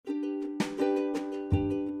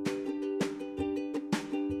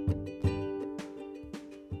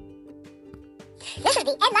This is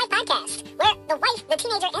the Ed Life Podcast, where the wife, the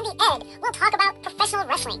teenager, and the Ed will talk about professional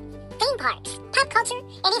wrestling, theme parks, pop culture,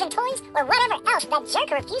 and even toys or whatever else that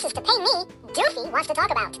jerk refuses to pay me, Doofy, wants to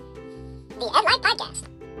talk about. The Ed Life Podcast.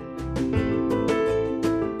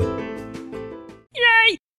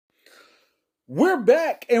 Yay! We're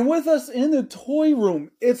back, and with us in the toy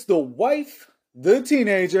room, it's the wife, the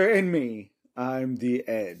teenager, and me. I'm the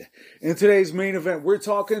Ed. In today's main event, we're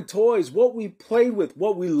talking toys, what we played with,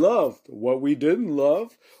 what we loved, what we didn't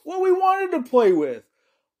love, what we wanted to play with.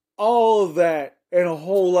 All of that and a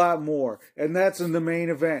whole lot more. And that's in the main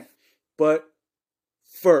event. But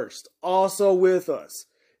first, also with us,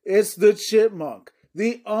 it's the chipmunk,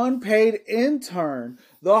 the unpaid intern,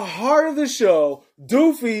 the heart of the show,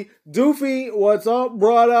 Doofy. Doofy, what's up,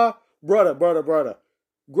 brother? Brother.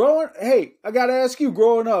 Hey, I gotta ask you,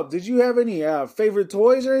 growing up, did you have any favorite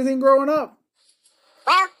toys or anything growing up?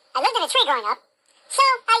 Well, I lived in a tree growing up, so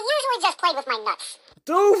I usually just played with my nuts.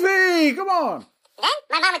 Doofy, come on! Then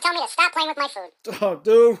my mom would tell me to stop playing with my food. Oh,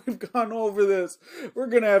 dude, we've gone over this. We're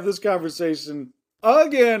gonna have this conversation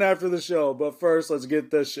again after the show, but first, let's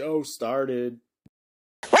get the show started.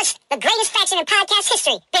 What's the greatest faction in podcast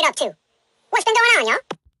history been up to? What's been going on, y'all?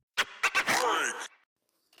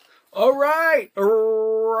 All right,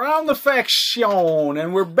 around the faction,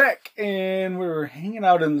 and we're back, and we're hanging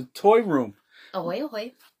out in the toy room. Ahoy,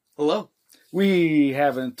 ahoy. Hello. We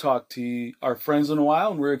haven't talked to our friends in a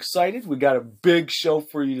while, and we're excited. We got a big show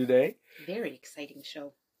for you today. Very exciting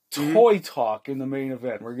show. Toy talk in the main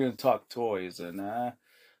event. We're going to talk toys, and I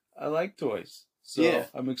like toys. So yeah.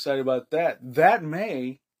 I'm excited about that. That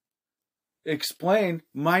may explain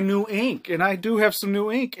my new ink, and I do have some new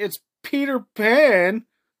ink. It's Peter Pan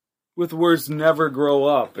with words never grow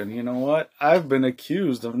up. And you know what? I've been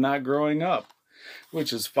accused of not growing up,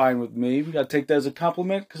 which is fine with me. We got to take that as a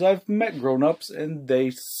compliment because I've met grown-ups and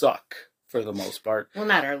they suck for the most part. Well,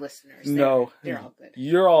 not our listeners. No. They're all good.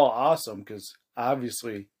 You're all awesome because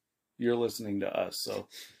obviously you're listening to us. So,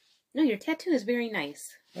 no, your tattoo is very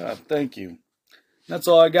nice. Thank you. That's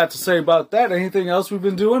all I got to say about that. Anything else we've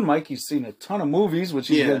been doing? Mikey's seen a ton of movies, which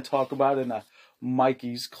he's going to talk about in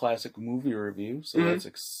Mikey's classic movie review. So that's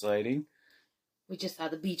exciting. We just saw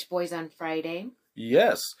the Beach Boys on Friday.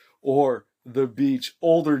 Yes. Or the Beach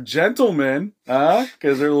Older Gentlemen,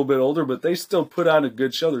 because they're a little bit older, but they still put on a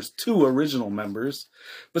good show. There's 2 original members.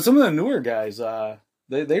 But some of the newer guys,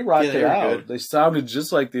 they rocked it out. Good. They sounded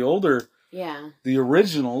just like the older... Yeah. The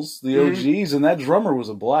originals, the OGs, and that drummer was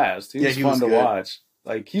a blast. He was fun to watch.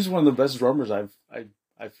 Like, he's one of the best drummers I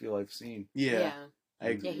feel I've seen. Yeah.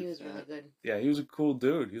 I agree. Yeah, he was really good. Yeah, he was a cool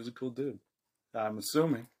dude. I'm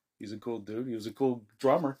assuming he's a cool dude. He was a cool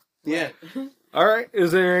drummer. Yeah. All right.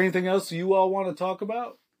 Is there anything else you all want to talk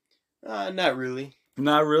about? Not really.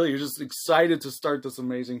 Not really. You're just excited to start this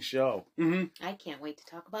amazing show. Mm-hmm. I can't wait to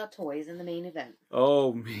talk about toys in the main event.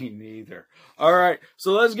 Oh, me neither. All right.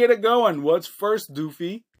 So let's get it going. What's first,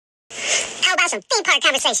 Doofy? How about some theme park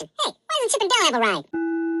conversation? Hey, why doesn't Chip and Dale have a ride?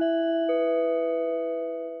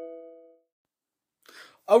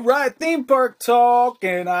 All right, theme park talk,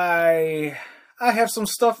 and I have some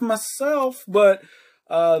stuff myself, but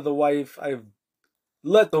I've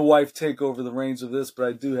let the wife take over the reins of this, but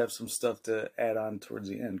I do have some stuff to add on towards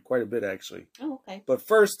the end, quite a bit actually. Oh, okay. But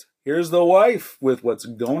first, here's the wife with what's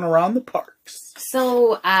going around the parks.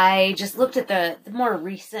 So I just looked at the more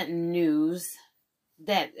recent news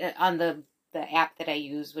that on the app that I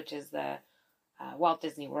use, which is the Walt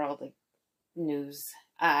Disney World news.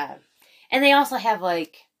 And they also have,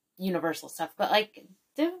 Universal stuff. But,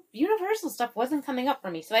 the Universal stuff wasn't coming up for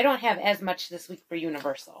me. So I don't have as much this week for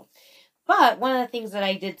Universal. But one of the things that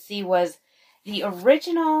I did see was the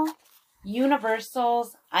original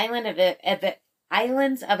Universal's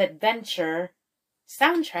Islands of Adventure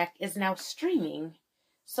soundtrack is now streaming.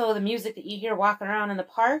 So the music that you hear walking around in the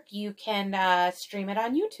park, you can stream it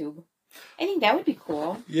on YouTube. I think that would be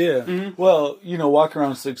cool. Yeah. Mm-hmm. Well, walking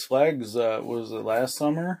around Six Flags, was it last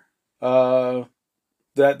summer? That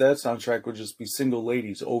soundtrack would just be Single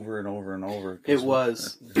Ladies over and over and over. It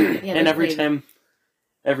was. Yeah, and every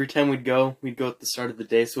time we'd go at the start of the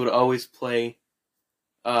day, so it would always play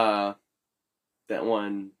that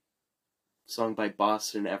one song by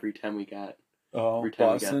Boston every time we got Boston? We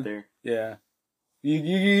got there. Yeah.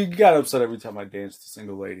 You got upset every time I danced to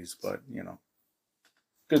Single Ladies, but,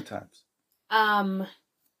 good times.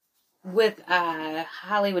 With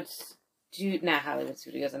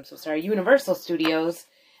Universal Studios,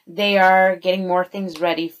 they are getting more things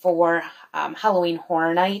ready for Halloween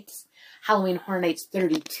Horror Nights. Halloween Horror Nights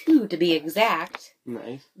 32 to be exact.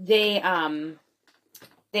 Nice. They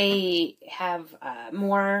have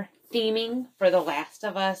more theming for The Last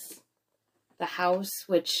of Us the house,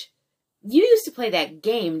 which you used to play that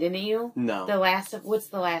game, didn't you? No. What's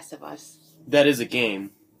The Last of Us? That is a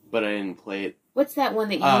game, but I didn't play it. What's that one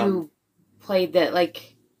that you played that,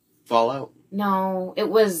 like... Fallout? No, it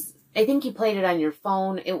was... I think you played it on your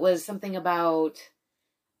phone. It was something about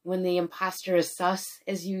when the imposter is sus,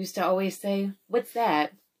 as you used to always say. What's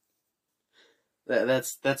that?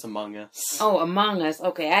 That's Among Us. Oh, Among Us.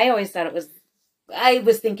 Okay, I always thought it was... I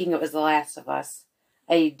was thinking it was The Last of Us.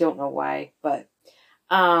 I don't know why, but...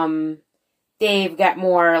 they've got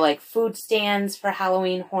more, like, food stands for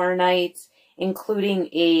Halloween Horror Nights, including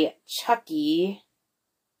a Chucky.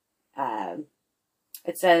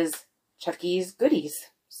 It says Chucky's Goodies.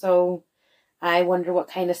 So I wonder what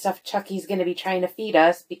kind of stuff Chucky's going to be trying to feed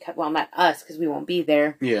us. Because, well, not us, because we won't be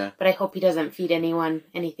there. Yeah. But I hope he doesn't feed anyone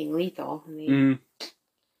anything lethal.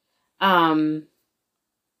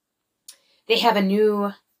 They have a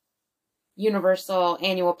new Universal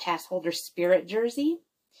Annual Pass Holder Spirit jersey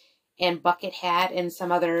and bucket hat and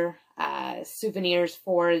some other souvenirs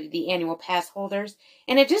for the annual pass holders.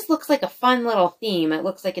 And it just looks like a fun little theme. It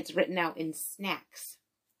looks like it's written out in snacks.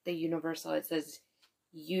 The Universal, it says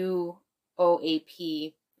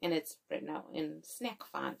UOAP, and it's written out in snack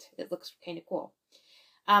font. It looks kind of cool.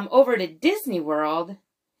 Over to Disney World,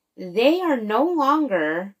 they are no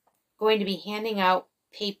longer going to be handing out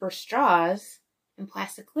paper straws and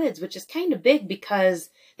plastic lids, which is kind of big because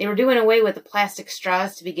they were doing away with the plastic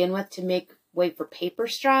straws to begin with to make way for paper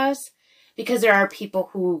straws, because there are people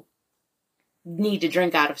who need to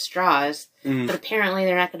drink out of straws, but apparently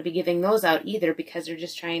they're not going to be giving those out either because they're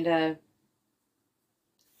just trying to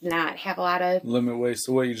not have a lot of... Limit waste.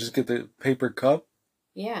 So what, you just get the paper cup?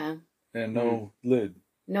 Yeah. And no lid?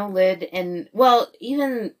 No lid. And, well,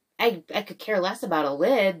 even... I could care less about a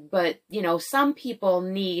lid, but, you know, some people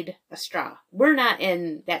need a straw. We're not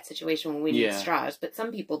in that situation when we need straws, but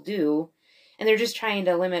some people do. And they're just trying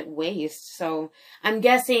to limit waste. So I'm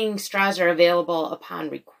guessing straws are available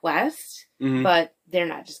upon request, but they're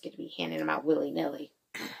not just going to be handing them out willy-nilly.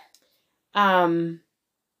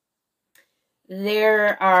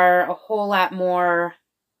 There are a whole lot more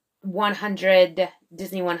 100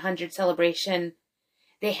 Disney 100 celebration.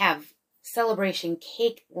 They have celebration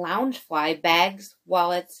cake Loungefly bags,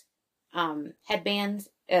 wallets, headbands,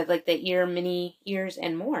 like the mini ears,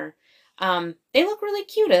 and more. They look really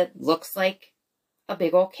cute. It looks like a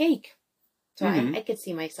big old cake. So I could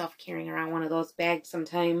see myself carrying around one of those bags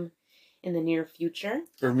sometime in the near future.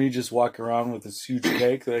 Or me just walking around with this huge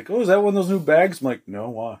cake. They're like, oh, is that one of those new bags? I'm like, no,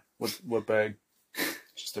 why? What bag?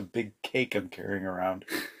 Just a big cake I'm carrying around.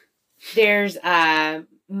 There's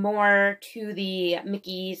more to the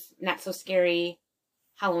Mickey's Not So Scary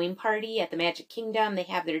Halloween party at the Magic Kingdom. They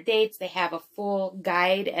have their dates. They have a full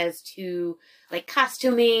guide as to like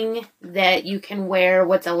costuming that you can wear,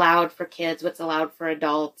 what's allowed for kids, what's allowed for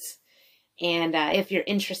adults. And if you're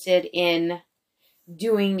interested in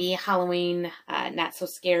doing the Halloween Not So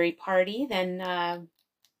Scary party, then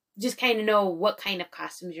just kind of know what kind of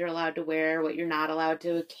costumes you're allowed to wear, what you're not allowed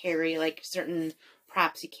to carry, like certain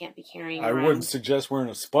props you can't be carrying around. I wouldn't suggest wearing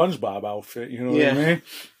a SpongeBob outfit, you know what I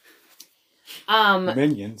mean?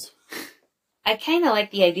 Minions. I kind of like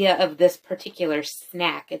the idea of this particular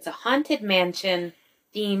snack. It's a Haunted Mansion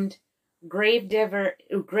themed Gravedigger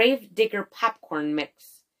popcorn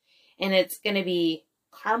mix. And it's going to be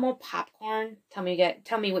caramel popcorn. Tell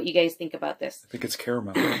me what you guys think about this. I think it's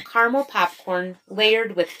caramel. Caramel popcorn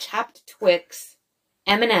layered with chopped Twix,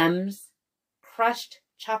 M&Ms, crushed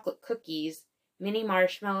chocolate cookies, mini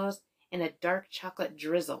marshmallows, and a dark chocolate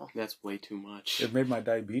drizzle. That's way too much. It made my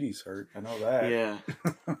diabetes hurt. I know that. Yeah.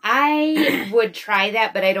 I would try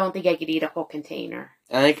that, but I don't think I could eat a whole container.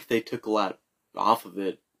 I think if they took a lot off of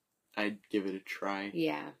it, I'd give it a try.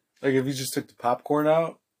 Yeah. Like if you just took the popcorn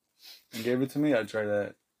out and gave it to me, I'd try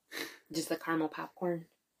that. Just the caramel popcorn.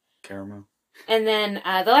 Caramel. And then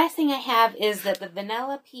the last thing I have is that the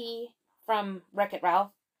Vanellope from Wreck-It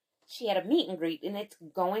Ralph, she had a meet and greet, and it's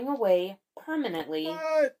going away permanently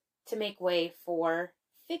to make way for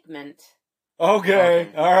Figment. Okay.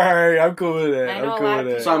 All right. I'm cool with it. I know I'm cool with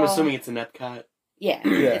it. So I'm assuming it's an Epcot. Yeah.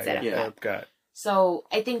 It's at Epcot. So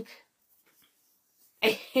I think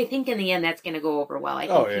in the end that's going to go over well. I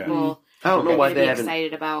think people I don't know why they haven't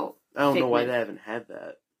excited about. I don't know why Figment. they haven't had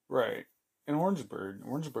that. Right. And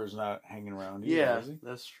Orangebird's not hanging around either, Yeah, is he?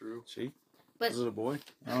 that's true. See? But is it a boy?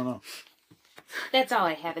 I don't know. that's all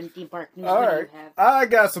I have in theme park news. All What do right. you have? I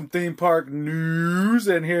got some theme park news,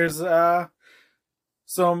 and here's a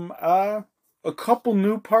couple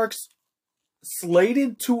new parks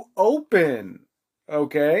slated to open.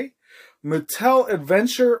 Okay. Mattel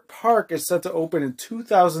Adventure Park is set to open in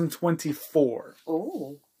 2024.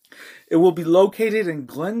 Oh. It will be located in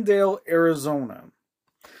Glendale, Arizona.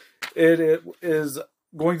 It is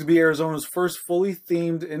going to be Arizona's first fully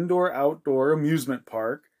themed indoor-outdoor amusement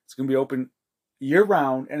park. It's going to be open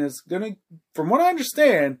year-round, and it's going to, from what I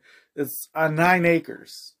understand, it's on 9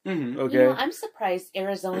 acres. Mm-hmm. Okay? You know, I'm surprised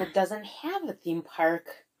Arizona doesn't have a theme park.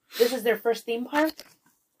 This is their first theme park?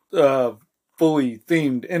 Fully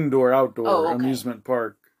themed indoor-outdoor okay. amusement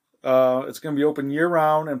park. It's going to be open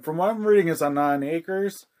year-round, and from what I'm reading, it's on 9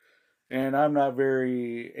 acres, and I'm not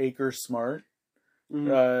very acre smart.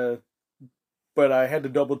 Mm-hmm. But I had to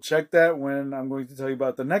double check that when I'm going to tell you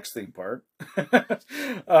about the next theme park.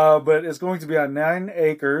 But it's going to be on 9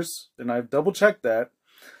 acres, and I've double checked that.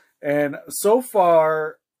 And so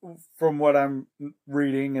far, from what I'm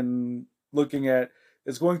reading and looking at,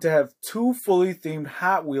 it's going to have 2 fully themed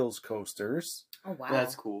Hot Wheels coasters. Oh, wow.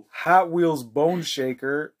 That's cool. Hot Wheels Bone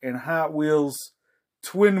Shaker and Hot Wheels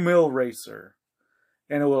Twin Mill Racer.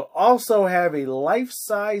 And it will also have a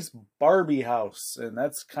life-size Barbie house. And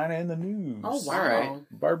that's kind of in the news. Oh, wow. All right.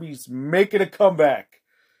 Barbie's making a comeback.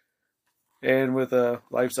 And with a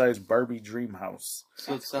life-size Barbie dream house.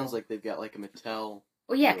 So it sounds like they've got like a Mattel.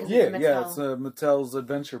 Well, yeah, because Yeah, it's Mattel. yeah, it's Mattel's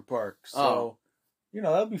Adventure Park. So, Oh.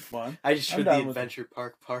 that'd be fun. I just I'm heard down the with Adventure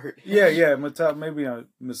Park part. Yeah, Mattel. Maybe I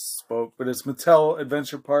misspoke, but it's Mattel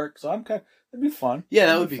Adventure Park. So it'd be fun. Yeah,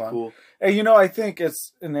 that It'd would be fun. cool. Hey, I think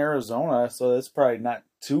it's in Arizona, so that's probably not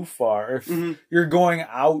too far. If Mhm. you're going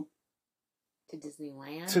out To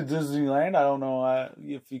Disneyland? to Disneyland, I don't know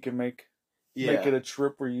if you can make it a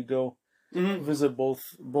trip where you go Mhm. visit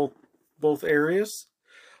both areas.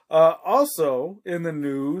 Also in the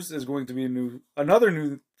news is going to be another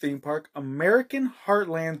new theme park, American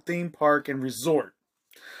Heartland Theme Park and Resort.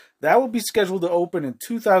 That will be scheduled to open in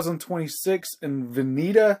 2026 in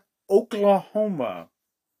Veneta, Oklahoma.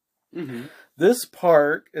 Mm-hmm. This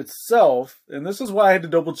park itself, and this is why I had to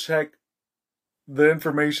double check the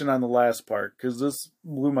information on the last part, because this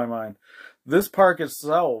blew my mind. The park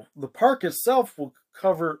itself will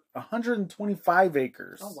cover 125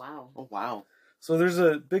 acres. Oh, wow. Oh wow. So there's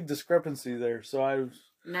a big discrepancy there. So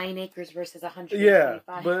 9 acres versus 125. yeah,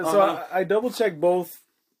 but so Uh-huh. I double checked both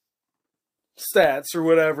stats or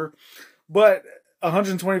whatever, but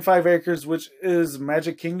 125 acres, which is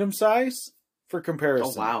Magic Kingdom size for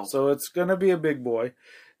comparison. Oh, wow. So it's gonna be a big boy.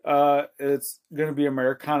 It's gonna be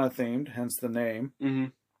Americana themed, hence the name, Mm-hmm.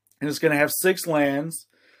 and it's gonna have 6 lands: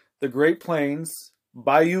 the Great Plains,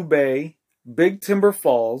 Bayou Bay, Big Timber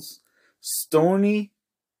Falls, Stony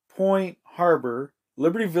Point Harbor,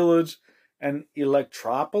 Liberty Village, and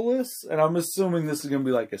Electropolis. And I'm assuming this is going to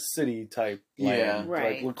be like a city type land. Yeah.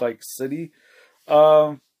 Right. Like, look like city.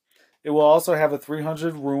 It will also have a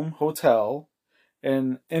 300-room hotel,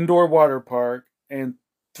 an indoor water park, and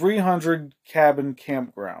 300 cabin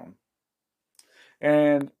campground.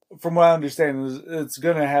 And from what I understand, it's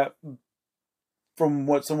going to have, from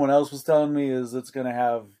what someone else was telling me, is it's going to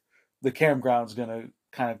have, the campground's going to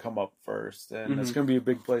kind of come up first. And it's going to be a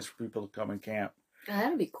big place for people to come and camp. Oh,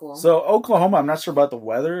 that'd be cool. So Oklahoma, I'm not sure about the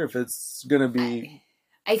weather, if it's going to be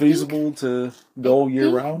I feasible to go year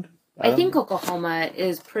round. I think Oklahoma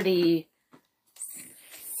is pretty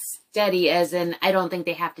steady, as in I don't think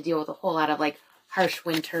they have to deal with a whole lot of like harsh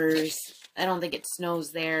winters. I don't think it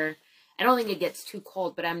snows there. I don't think it gets too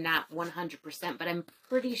cold, but I'm not 100%. But I'm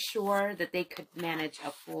pretty sure that they could manage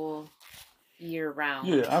a full year round.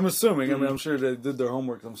 Yeah, I'm assuming. I mean, I'm sure they did their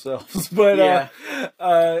homework themselves, but Yeah.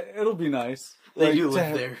 it'll be nice. They Like, do to live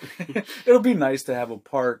have- there. It'll be nice to have a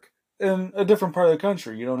park in a different part of the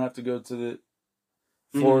country. You don't have to go to the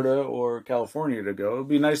Florida or California to go. It'll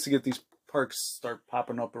be nice to get these parks start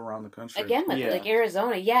popping up around the country. Again, with Yeah. like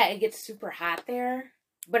Arizona, yeah, it gets super hot there,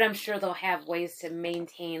 but I'm sure they'll have ways to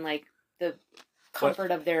maintain like the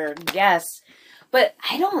comfort of their guests. But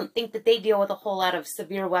I don't think that they deal with a whole lot of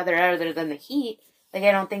severe weather other than the heat. Like,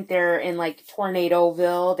 I don't think they're in like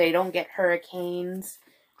Tornadoville. They don't get hurricanes.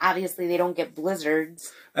 Obviously, they don't get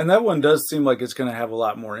blizzards. And that one does seem like it's going to have a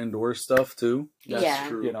lot more indoor stuff too. That's Yeah.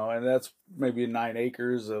 true. You know, and that's maybe 9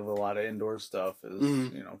 acres of a lot of indoor stuff is,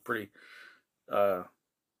 Mhm. you know, pretty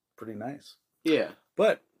nice. Yeah.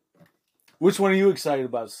 But which one are you excited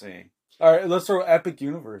about seeing? All right, let's throw Epic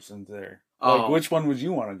Universe in there. Like, Oh. which one would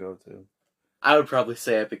you want to go to? I would probably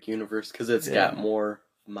say Epic Universe because it's Yeah. got more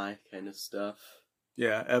of my kind of stuff.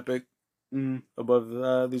 Yeah, Epic Mm.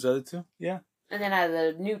 above these other two. Yeah. And then out of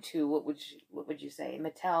the new two, what would you say,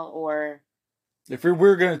 Mattel or? If we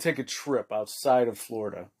were going to take a trip outside of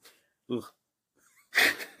Florida, ugh.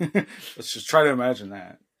 Let's just try to imagine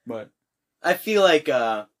that. But I feel like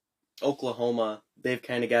Oklahoma, they've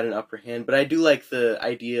kind of got an upper hand. But I do like the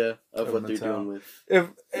idea of what they're doing with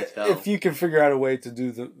if you can figure out a way to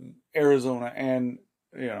do the Arizona and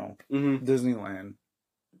Disneyland,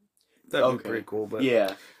 that'd be pretty cool. But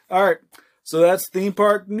yeah, all right. So that's theme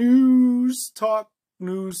park news. Talk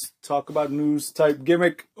about news type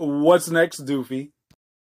gimmick. What's next, Doofy?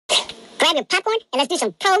 Grab your popcorn and let's do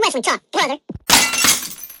some pro wrestling talk, brother.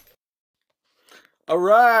 All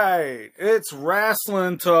right, it's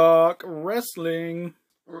wrestling talk, wrestling,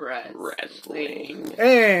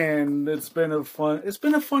 and it's been a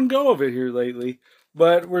fun go of it here lately.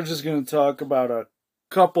 But we're just gonna talk about a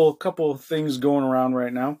couple things going around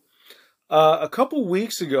right now. A couple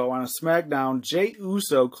weeks ago on a SmackDown, Jey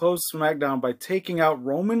Uso closed SmackDown by taking out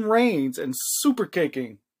Roman Reigns and super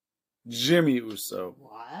kicking Jimmy Uso.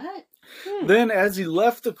 What? Then, as he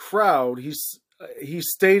left the crowd, he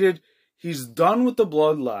stated he's done with the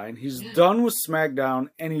Bloodline, he's done with SmackDown,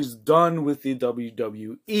 and he's done with the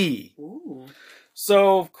WWE. Ooh.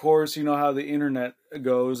 So, of course, you know how the internet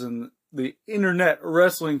goes, and the internet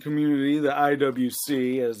wrestling community, the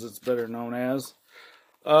IWC, as it's better known as,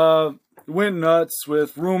 went nuts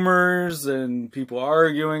with rumors and people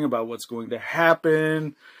arguing about what's going to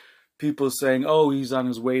happen. People saying, oh, he's on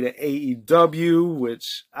his way to AEW,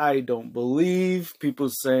 which I don't believe. People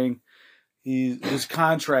saying his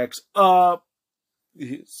contract's up,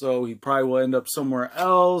 so he probably will end up somewhere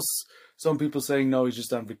else. Some people saying, no, he's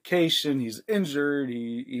just on vacation, he's injured,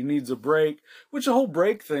 he needs a break, which the whole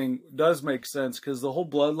break thing does make sense because the whole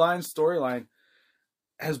Bloodline storyline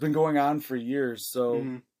has been going on for years.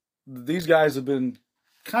 So these guys have been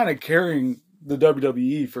kind of carrying the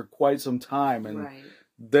WWE for quite some time. And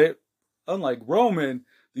they, unlike Roman,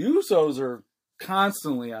 the Usos are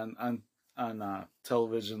constantly on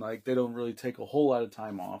television. Like, they don't really take a whole lot of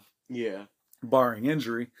time off. Yeah. Barring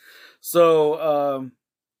injury. So,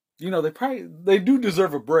 they do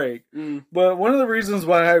deserve a break. But one of the reasons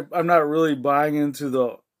why I'm not really buying into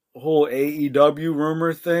the whole AEW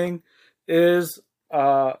rumor thing is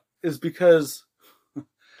because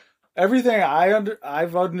everything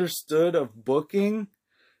I've understood of booking,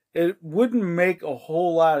 it wouldn't make a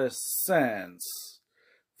whole lot of sense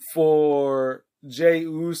for Jey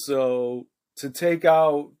Uso to take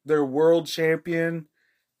out their world champion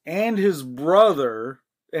and his brother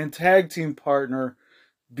and tag team partner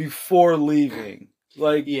before leaving.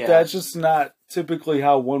 Like, that's just not typically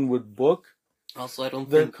how one would book also, I don't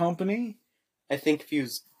their think, company. I think if he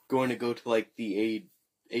was going to go to, like, the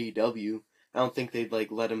AEW, I don't think they'd,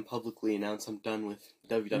 like, let him publicly announce I'm done with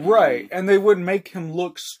WWE. Right, and they would make him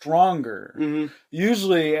look stronger.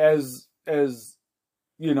 Usually, as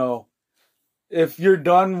you know, if you're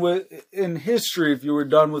done with, in history, if you were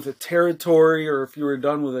done with a territory or if you were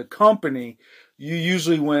done with a company, you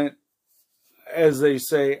usually went, as they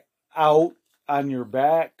say, out on your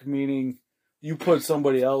back, meaning you put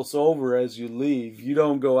somebody else over as you leave. You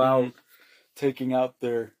don't go out taking out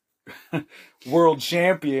their world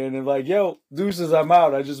champion and like, yo, deuces, I'm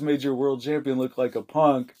out. I just made your world champion look like a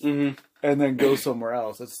punk, and then go somewhere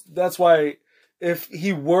else. That's why if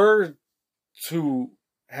he were to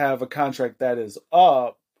have a contract that is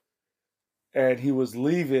up and he was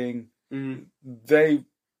leaving, the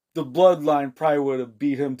Bloodline probably would have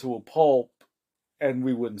beat him to a pulp and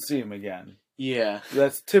we wouldn't see him again. Yeah.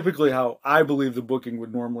 That's typically how I believe the booking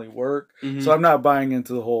would normally work. So I'm not buying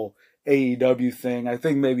into the whole AEW thing. I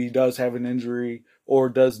think maybe he does have an injury or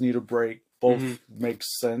does need a break. Both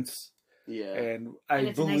makes sense. Yeah. And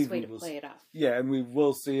it's believe a nice way to play it off. Yeah, and we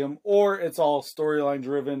will see him. Or it's all storyline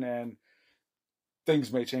driven and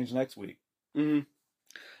things may change next week.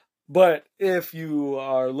 But if you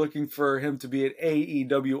are looking for him to be at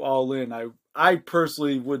AEW All In, I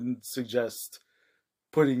personally wouldn't suggest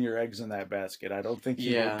putting your eggs in that basket. I don't think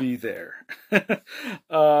he will be there.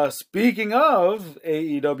 Speaking of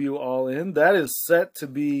AEW All In, that is set to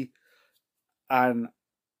be on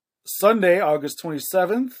Sunday, August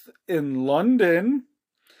 27th in London.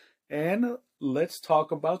 And let's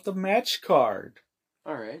talk about the match card.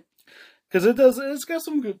 All right. Because it's got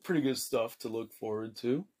some pretty good stuff to look forward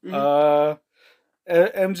to.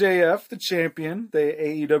 MJF, the champion, the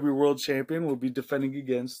AEW World Champion, will be defending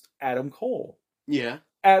against Adam Cole. Yeah.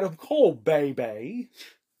 Adam Cole, baby.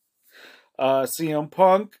 CM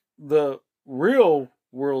Punk, the real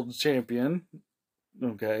world champion,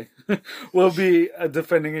 will be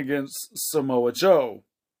defending against Samoa Joe.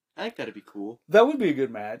 I think that'd be cool. That would be a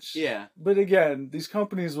good match. Yeah. But again, these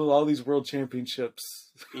companies with all these world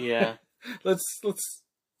championships. Yeah.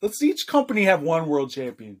 let's each company have one world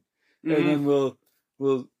champion. And then we'll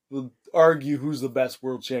argue who's the best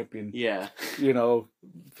world champion. Yeah.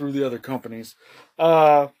 Through the other companies.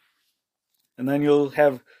 And then you'll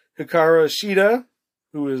have Hikaru Shida,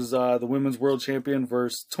 who is the women's world champion,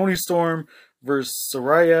 versus Toni Storm, versus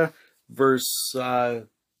Saraya, versus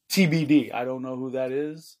TBD. I don't know who that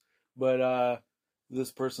is, but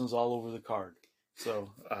this person's all over the card.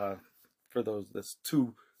 So for those, that's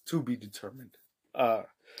to be determined.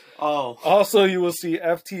 Also, you will see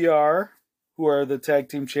FTR, who are the tag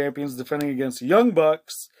team champions, defending against the Young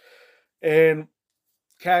Bucks. And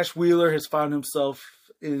Cash Wheeler has found himself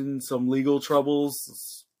in some legal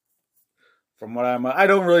troubles. From what I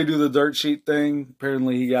don't really do the dirt sheet thing.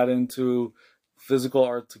 Apparently, he got into physical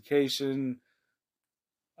altercation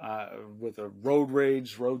with a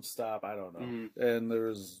road stop. I don't know. Mm-hmm. And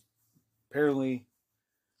there's apparently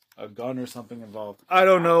a gun or something involved. I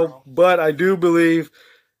don't know, but I do believe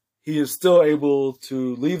he is still able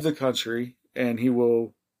to leave the country, and he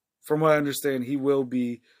will, from what I understand, he will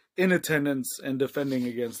be in attendance and defending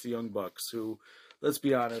against the Young Bucks, who, let's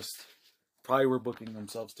be honest, probably were booking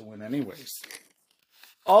themselves to win anyways.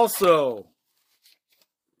 Also,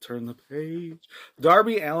 turn the page.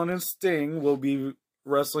 Darby Allin and Sting will be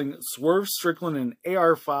wrestling Swerve Strickland and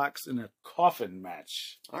AR Fox in a coffin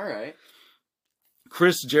match. All right.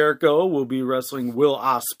 Chris Jericho will be wrestling Will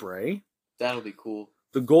Ospreay. That'll be cool.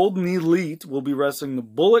 The Golden Elite will be wrestling the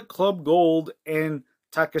Bullet Club Gold and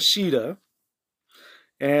Takeshita.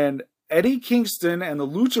 And Eddie Kingston and the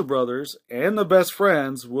Lucha Brothers and the Best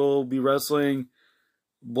Friends will be wrestling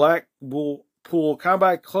Blackpool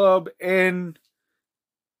Combat Club and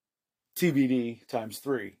TBD times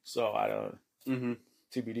 3. So I don't. Mm-hmm.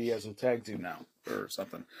 TBD as a tag team now or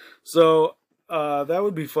something. So that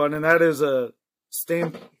would be fun, and that is a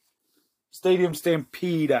Stadium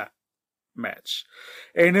Stampede match.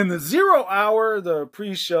 And in the 0 hour, the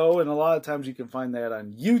pre-show, and a lot of times you can find that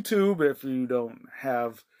on YouTube if you don't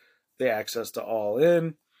have the access to All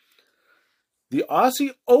In. The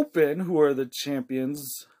Aussie Open, who are the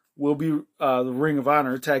champions, will be the Ring of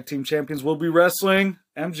Honor tag team champions, will be wrestling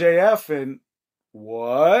MJF and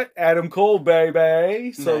Adam Cole,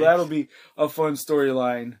 baby. So nice. That'll be a fun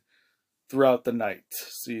storyline throughout the night.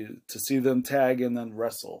 To see them tag and then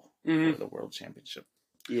wrestle for the World Championship.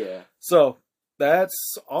 Yeah. So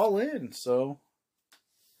that's All In. So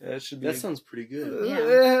that should be. That sounds pretty good.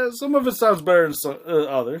 Yeah. Some of it sounds better than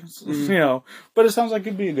others, but it sounds like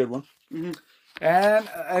it'd be a good one. Mm-hmm. And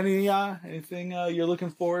anything you're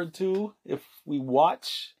looking forward to if we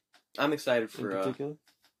watch? I'm excited for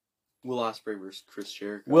Will Ospreay versus Chris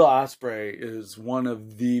Jericho. Will Ospreay is one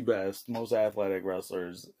of the best, most athletic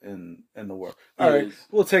wrestlers in the world. All right,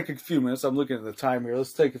 we'll take a few minutes. I'm looking at the time here.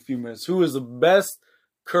 Let's take a few minutes. Who is the best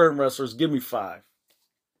current wrestlers? Give me 5.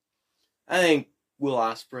 I think Will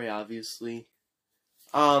Ospreay, obviously.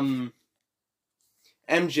 MJF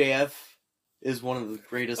is one of the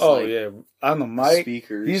greatest. Oh yeah, on the mic,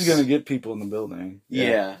 speakers. He's gonna get people in the building.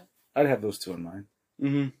 Yeah. I'd have those two in mind.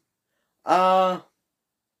 Mm-hmm.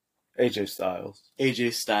 AJ Styles.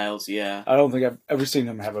 AJ Styles, yeah. I don't think I've ever seen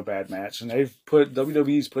him have a bad match, and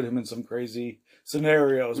WWE's put him in some crazy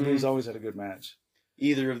scenarios, but he's always had a good match.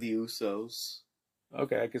 Either of the Usos.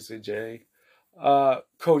 Okay, I could see Jay.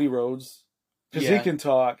 Cody Rhodes, because he can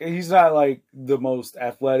talk. And he's not like the most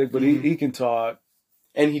athletic, but he can talk.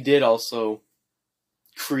 And he did also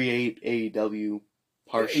create AEW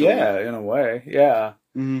partially. Yeah, in a way, yeah.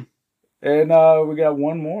 Mm-hmm. And we got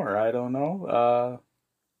one more. I don't know.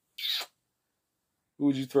 Who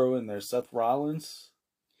would you throw in there? Seth Rollins?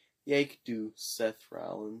 Yeah, you could do Seth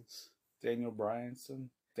Rollins. Daniel Bryanson?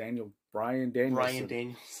 Danielson. Bryan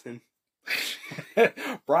Danielson.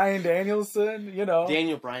 Bryan Danielson,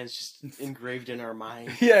 Daniel Bryan's just engraved in our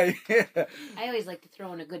mind. Yeah. I always like to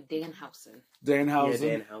throw in a good Danhausen. Danhausen.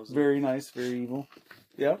 Yeah, Danhausen. Very nice, very evil.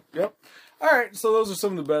 Yep. All right, so those are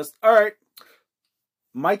some of the best. All right.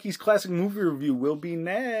 Mikey's Classic Movie Review will be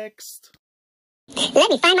next. Let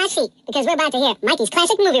me find my seat, because we're about to hear Mikey's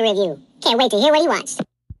Classic Movie Review. Can't wait to hear what he watched.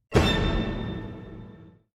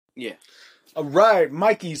 Yeah. All right,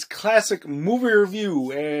 Mikey's Classic Movie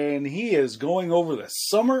Review, and he is going over the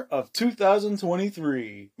summer of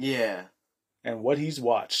 2023. Yeah. And what he's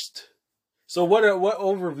watched. So what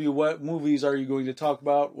overview, what movies are you going to talk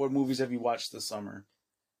about? What movies have you watched this summer?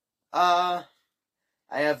 I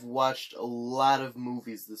have watched a lot of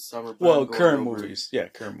movies this summer. Well, current movies. Yeah,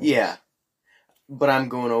 current movies. Yeah. But I'm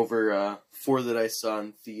going over 4 that I saw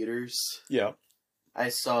in theaters. Yeah. I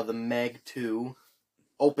saw the Meg 2,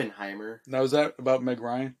 Oppenheimer. Now, is that about Meg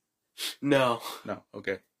Ryan? No. No,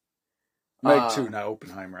 okay. Meg 2, not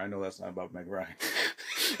Oppenheimer. I know that's not about Meg Ryan.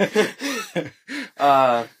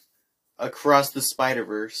 Across the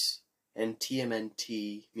Spider-Verse and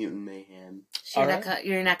TMNT, Mutant Mayhem. So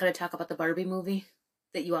you're not going to talk about the Barbie movie?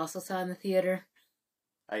 that you also saw in the theater?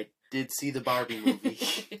 I did see the Barbie movie.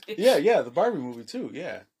 Yeah, the Barbie movie too.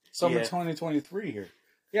 Yeah, summer Yeah. 2023 here.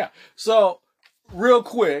 Yeah. So, real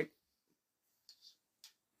quick.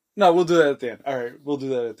 No, we'll do that at the end. All right, we'll do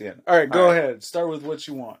that at the end. All right, go All right. ahead. Start with what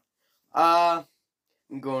you want. I'm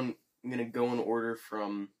gonna go in order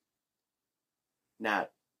from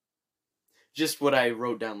not just what I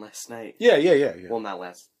wrote down last night. Yeah. Well, not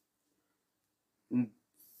last.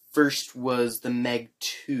 First was the Meg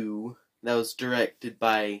 2 that was directed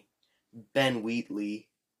by Ben Wheatley.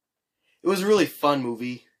 It was a really fun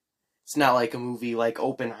movie. It's not like a movie like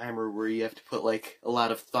Oppenheimer where you have to put like a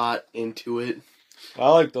lot of thought into it. I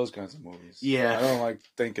like those kinds of movies. Yeah. I don't like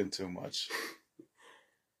thinking too much.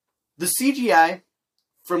 The CGI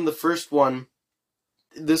from the first one,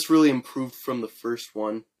 this really improved from the first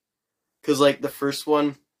one. Because, like, the first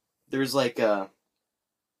one, there's like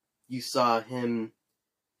you saw him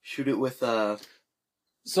shoot it with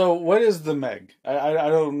So, what is the Meg? I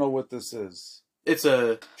don't know what this is. it's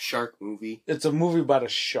a shark movie. It's a movie about a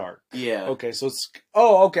shark. Yeah. Okay, so it's...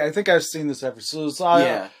 Oh, okay, I think I've seen this episode. So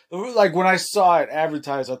Yeah. like, when I saw it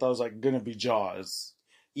advertised, I thought it was, like, gonna be Jaws.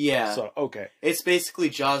 Yeah. So, okay. It's basically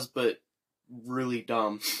Jaws, but really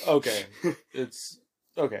dumb. Okay. It's...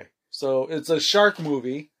 Okay. So, it's a shark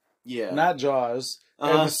movie, Yeah. not Jaws,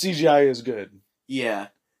 and Uh-huh. the CGI is good. Yeah.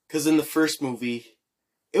 Because in the first movie,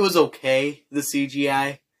 it was okay, the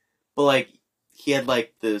CGI, but, like, he had,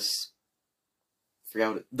 like, this...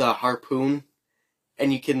 the harpoon,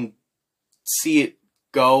 and you can see it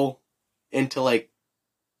go into, like,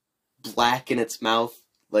 black in its mouth,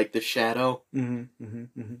 like the shadow, and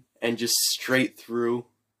just straight through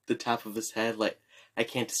the top of his head. Like, I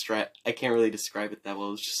can't really describe it that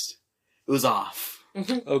well. It was off.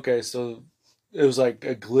 Okay, so it was like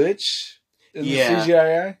a glitch in Yeah. the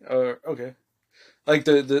CGI? Or, okay. Like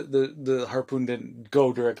the harpoon didn't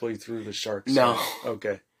go directly through the shark's No. head.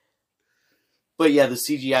 Okay. But yeah, the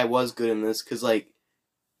CGI was good in this, because, like,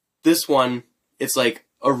 this one, it's, like,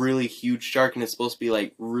 a really huge shark, and it's supposed to be,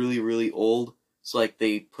 like, really, really old. So, like,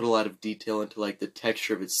 they put a lot of detail into, like, the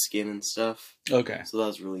texture of its skin and stuff. Okay. So that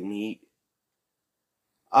was really neat.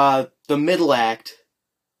 The middle act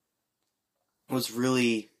was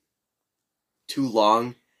really too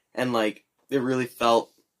long, and, like, it really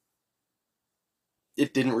felt...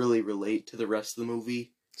 It didn't really relate to the rest of the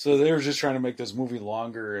movie. So they were just trying to make this movie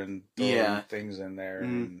longer and throw Yeah. things in there. Mhm.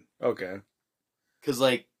 And, okay. Because,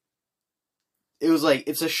 like, it was like,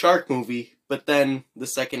 it's a shark movie, but then the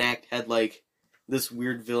second act had, like, this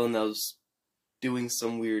weird villain that was doing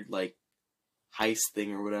some weird, like, heist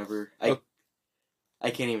thing or whatever. I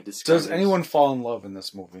can't even describe Does it. anyone fall in love in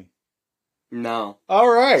this movie? No. All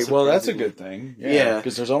right. Well, that's a Surprisingly. good thing. Yeah.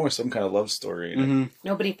 Because there's always some kind of love story in it. Mm-hmm.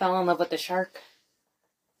 Nobody fell in love with the shark.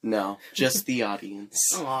 No. Just the audience.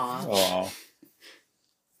 Aww. Oh.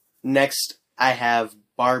 Next, I have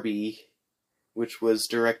Barbie, which was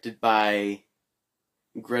directed by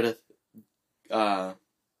Greta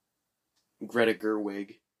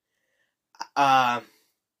Gerwig. I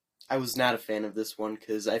was not a fan of this one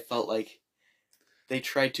because I felt like they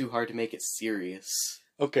tried too hard to make it serious.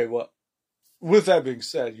 Okay, well, with that being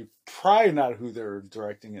said, you're probably not who they're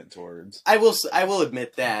directing it towards. I will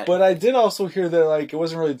admit that. But I did also hear that, like, it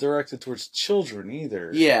wasn't really directed towards children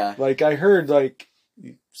either. yeah, Like, I heard, like,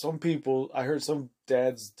 some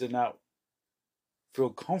dads did not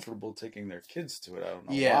feel comfortable taking their kids to it. I don't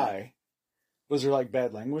know why. Was there, like,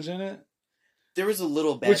 bad language in it? there was a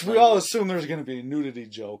little bad. Which we all language. assumed there was going to be a nudity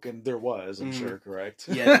joke, and there was, I'm Mhm. sure, correct?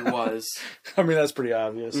 Yeah, there was. I mean, that's pretty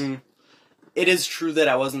obvious. Mm. It is true that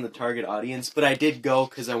I wasn't the target audience, but I did go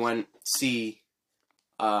because I went to see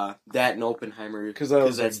that and Oppenheimer Because that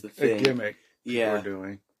was that's a, the a thing. gimmick Yeah, we're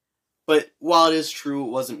doing. but while it is true, it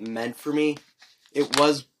wasn't meant for me. It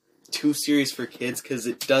was too serious for kids because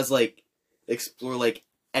it does like explore like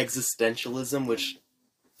existentialism. Which,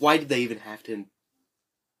 why did they even have to?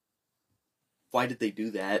 Why did they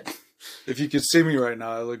do that? If you could see me right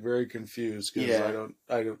now, I look very confused because Yeah.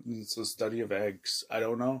 I don't. It's a study of eggs. I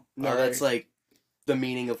don't know. No, All that's right. like the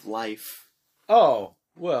meaning of life. Oh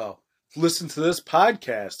well, listen to this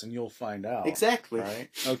podcast and you'll find out. Exactly. Right?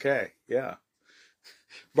 Okay. Yeah.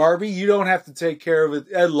 Barbie, you don't have to take care of it.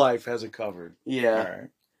 Ed Life has it covered. Yeah. All right.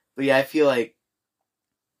 But yeah, I feel like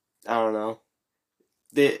I don't know.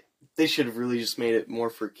 They should have really just made it more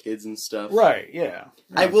for kids and stuff. Right. Yeah.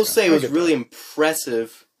 I will Okay. say it I was get really that.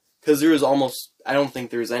 impressive because there was I don't think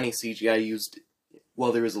there was any CGI used.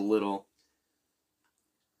 Well, there was a little,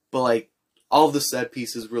 but like all of the set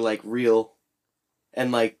pieces were like real,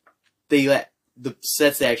 and like the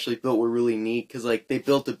sets they actually built were really neat because like they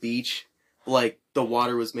built a beach, but, like the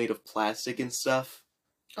water was made of plastic and stuff.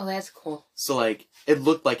 Oh, that's cool. So, like, it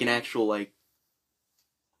looked like an actual, like,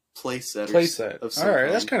 playset. Playset. Of some All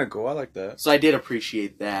right, that's kind. kind of cool. I like that. So I did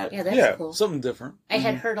appreciate that. Yeah, that's Yeah, cool. something different. I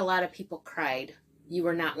had heard a lot of people cried. You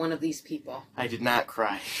were not one of these people. I did not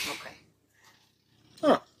cry. Okay.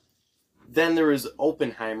 Huh. Then there was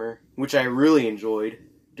Oppenheimer, which I really enjoyed,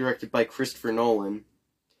 directed by Christopher Nolan.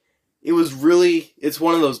 It's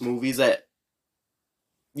one of those movies that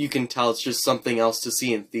you can tell it's just something else to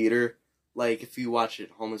see in theater. Like, if you watch it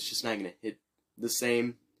at home, it's just not going to hit the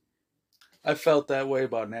same. I felt that way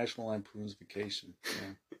about National Lampoon's Vacation.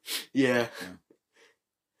 Yeah.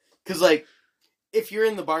 Because, like, if you're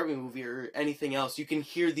in the Barbie movie or anything else, you can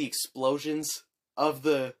hear the explosions of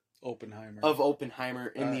Oppenheimer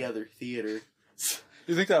in the other theater.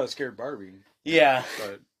 You think that would scare Barbie? Yeah.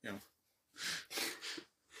 But,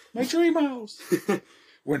 my dream house.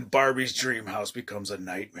 When Barbie's dream house becomes a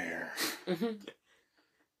nightmare. Mm-hmm.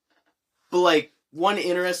 But, like, one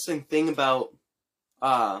interesting thing about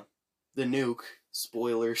the nuke,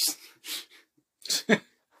 spoilers.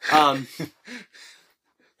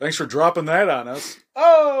 Thanks for dropping that on us.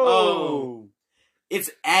 Oh! It's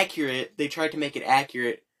accurate. They tried to make it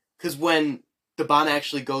accurate. Because when the bomb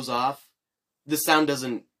actually goes off, the sound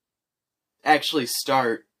doesn't actually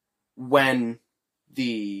start when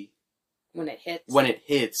it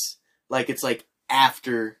hits. Like, it's like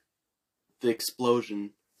after the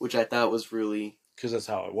explosion, which I thought was really... Because that's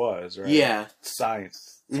how it was, right? Yeah.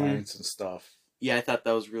 Science and stuff. Yeah, I thought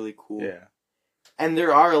that was really cool. Yeah. And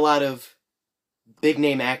there are a lot of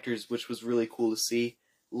big-name actors, which was really cool to see.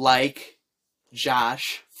 Like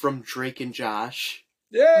Josh from Drake and Josh.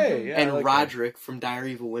 Yay! Yeah, and like Roderick from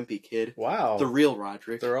Diary of a Wimpy Kid. Wow. The real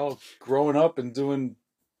Roderick. They're all growing up and doing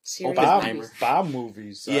Serious bomb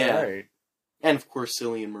movies. Yeah. All right. And, of course,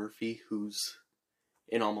 Cillian Murphy, who's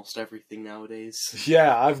in almost everything nowadays.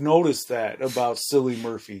 Yeah, I've noticed that about Silly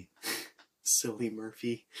Murphy. Silly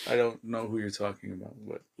Murphy. I don't know who you're talking about,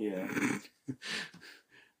 but... Yeah.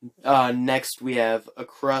 Next, we have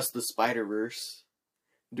Across the Spider-Verse,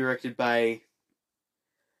 directed by...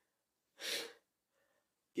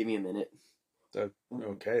 Give me a minute.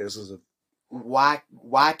 Okay, this is a...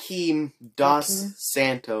 Joaquim dos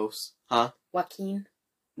Santos. Huh? Joaquin?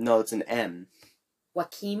 No, it's an M.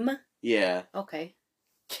 Joaquim? Yeah. Okay.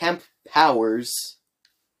 Kemp Powers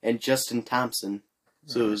and Justin Thompson.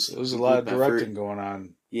 So there's a lot of directing going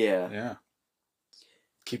on. Yeah. Yeah.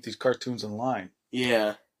 Keep these cartoons in line.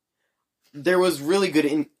 Yeah. There was really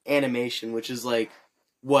good animation, which is like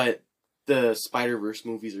what the Spider-Verse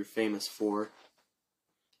movies are famous for.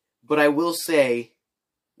 But I will say,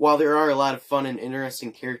 while there are a lot of fun and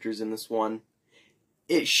interesting characters in this one,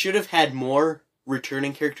 it should have had more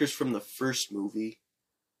returning characters from the first movie.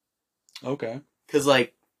 Okay. Because,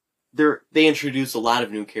 like, they introduced a lot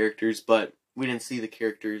of new characters, but we didn't see the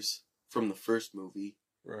characters from the first movie.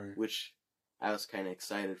 Right. Which I was kind of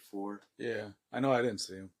excited for. Yeah. I know I didn't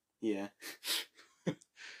see them. Yeah.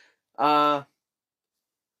 Now,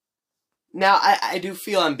 I do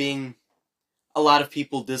feel a lot of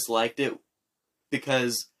people disliked it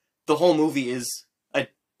because the whole movie is a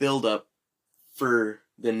build-up for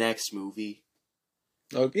the next movie.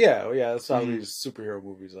 Oh, yeah, that's how these superhero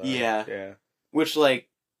movies are. Yeah. Yeah. Which, like,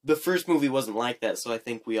 the first movie wasn't like that, so I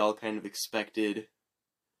think we all kind of expected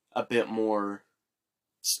a bit more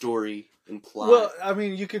story and plot. Well, I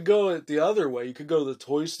mean, you could go it the other way. You could go the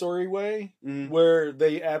Toy Story way, where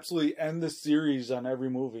they absolutely end the series on every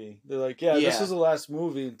movie. They're like, this is the last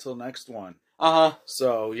movie until next one. Uh-huh.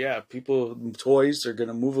 So, toys are going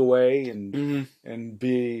to move away and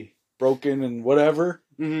be broken and whatever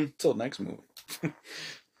until next movie.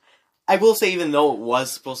 I will say, even though it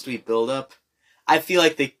was supposed to be build-up, I feel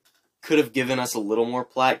like they could have given us a little more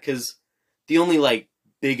plot, because the only, like,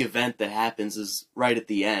 big event that happens is right at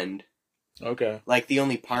the end. Okay. Like, the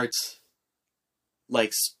only parts,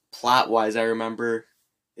 like, plot-wise, I remember,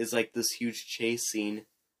 is, like, this huge chase scene,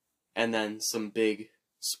 and then some big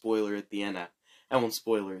spoiler at the end. I won't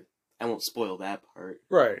spoil that part.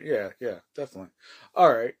 Right, yeah, definitely.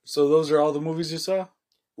 Alright, so those are all the movies you saw?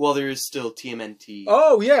 Well, there is still TMNT.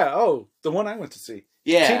 Oh, yeah, the one I went to see.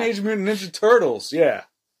 Yeah. Teenage Mutant Ninja Turtles, yeah.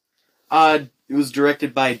 It was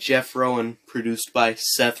directed by Jeff Rowan, produced by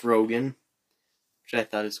Seth Rogen, which I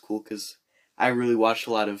thought is cool, because I really watched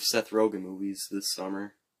a lot of Seth Rogen movies this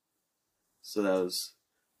summer. So that was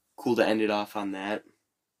cool to end it off on that.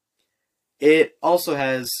 It also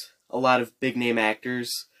has a lot of big-name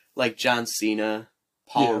actors, like John Cena,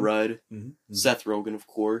 Paul Rudd, Seth Rogen, of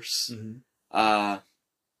course.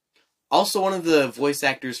 Also, one of the voice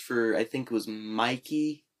actors for, I think it was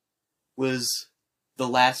Mikey, was the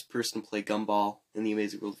last person to play Gumball in The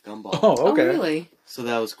Amazing World of Gumball. Oh, okay. Oh, really? So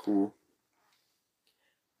that was cool.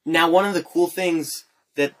 Now, one of the cool things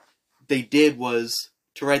that they did was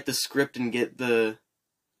to write the script and get the,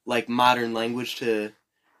 like, modern language to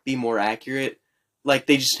be more accurate. Like,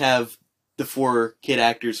 they just have the 4 kid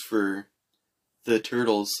actors for the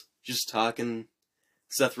Turtles just talking.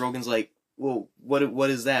 Seth Rogen's like, well, what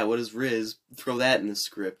is that? What is Riz? Throw that in the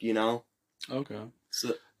script, you know? Okay. So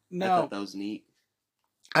I Now, thought that was neat.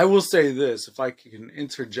 I will say this, if I can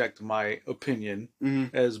interject my opinion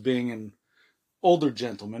Mm-hmm. as being an older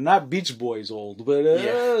gentleman, not Beach Boys old, but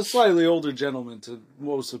Yeah. a slightly older gentleman to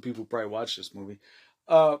most of the people who probably watch this movie.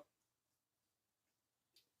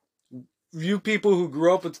 You people who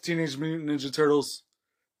grew up with the Teenage Mutant Ninja Turtles,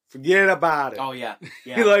 forget about it. Oh, yeah.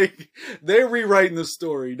 Yeah. Like, they're rewriting the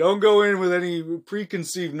story. Don't go in with any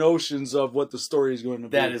preconceived notions of what the story is going to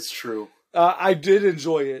be. That is true. I did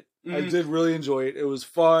enjoy it. I Mhm. did really enjoy it. It was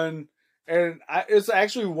fun. And it's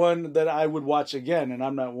actually one that I would watch again. And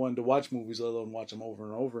I'm not one to watch movies, let alone watch them over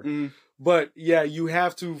and over. Mhm. But yeah, you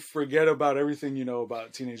have to forget about everything you know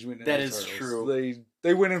about Teenage Mutant Ninja That Turtles. is true.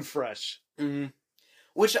 They went in fresh. Mm-hmm.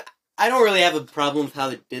 Which I don't really have a problem with how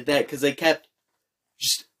they did that, because they kept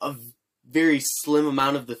just a very slim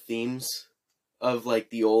amount of the themes of, like,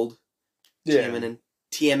 the old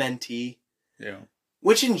TMNT. Yeah.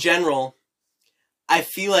 Which, in general, I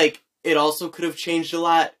feel like it also could have changed a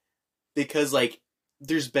lot, because, like,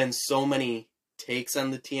 there's been so many takes on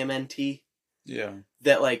the TMNT Yeah.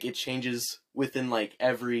 that, like, it changes within, like,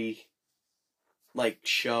 every, like,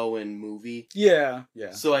 show and movie. Yeah.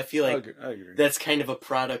 Yeah. So I feel like I agree. that's kind of a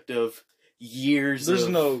product of years There's of...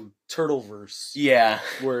 no Turtleverse Yeah.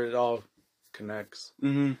 where it all connects.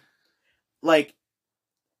 Mm-hmm. Like,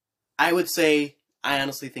 I would say, I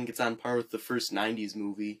honestly think it's on par with the first 90s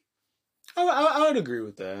movie. I would agree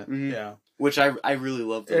with that. Mhm. Yeah. Which I really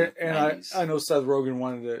love the And 90s. I know Seth Rogen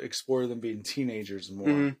wanted to explore them being teenagers more.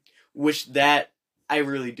 Mhm. Which that, I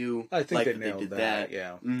really do I think like they that nailed did that.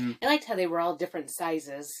 Yeah. Mhm. I liked how they were all different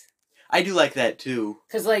sizes. I do like that, too.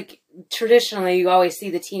 Because, like, traditionally, you always see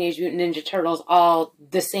the Teenage Mutant Ninja Turtles all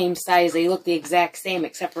the same size. They look the exact same,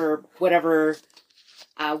 except for whatever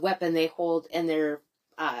weapon they hold in their,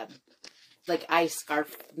 like, eye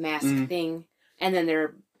scarf mask thing. And then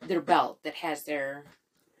their belt that has their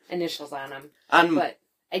initials on them. But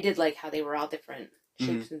I did like how they were all different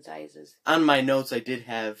shapes and sizes. On my notes, I did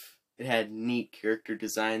have, it had neat character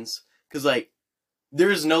designs. Because, like,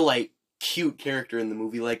 there is no, like, cute character in the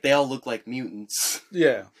movie. Like, they all look like mutants.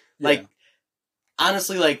 Yeah. Like,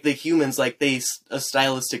 honestly, like, the humans, like, a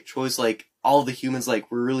stylistic choice, like, all the humans,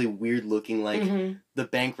 like, were really weird looking. Like, the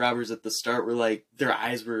bank robbers at the start were, like, their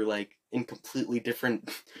eyes were, like, in completely different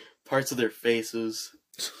parts of their faces.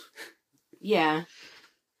 Yeah.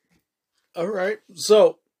 All right.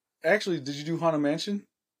 So, actually, did you do Haunted Mansion?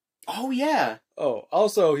 Oh, yeah. Oh,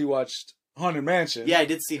 also, he watched Haunted Mansion. Yeah, I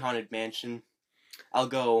did see Haunted Mansion. I'll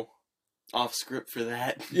go off script for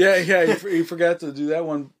that. Yeah, you forgot to do that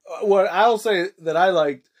one. What I'll say that I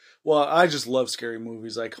liked, well, I just love scary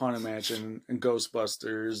movies like Haunted Mansion and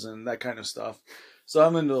Ghostbusters and that kind of stuff. So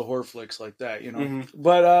I'm into the horror flicks like that, you know. Mm-hmm.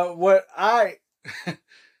 But what I,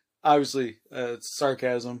 obviously, it's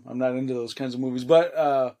sarcasm. I'm not into those kinds of movies,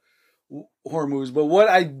 but horror movies. But what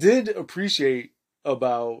I did appreciate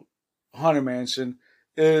about Haunted Mansion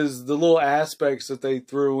is the little aspects that they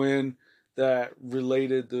threw in that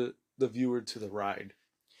related the viewer to the ride.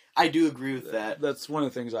 I do agree with that. That's one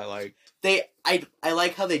of the things I like. I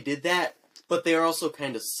like how they did that, but they are also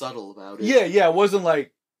kind of subtle about it. Yeah, it wasn't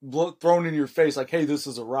like thrown in your face like, hey, this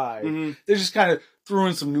is a ride. Mm-hmm. They just kind of threw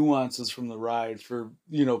in some nuances from the ride for,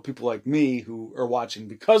 you know, people like me who are watching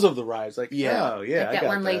because of the ride. It's like, Yeah. oh, yeah, Like I that got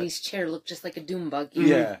one that. lady's chair looked just like a doom buggy.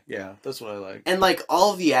 Yeah, that's what I like. And, like,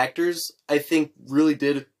 all of the actors, I think, really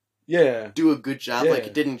did Yeah. do a good job. Yeah. Like,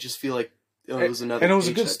 it didn't just feel like it was another And it was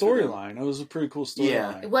a good paycheck for them. storyline. It was a pretty cool storyline.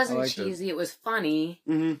 Yeah. It wasn't I liked cheesy. It was funny.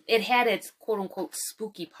 Mm-hmm. It had its quote-unquote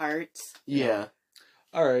spooky parts. Yeah.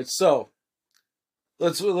 All right, so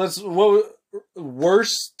let's what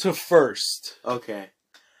worst to first. Okay.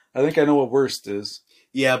 I think I know what worst is.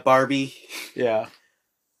 Yeah, Barbie. Yeah.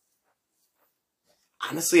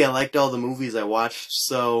 Honestly, I liked all the movies I watched,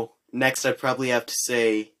 so next I'd probably have to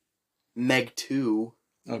say Meg 2,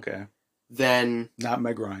 Okay. then Not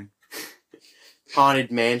Meg Ryan.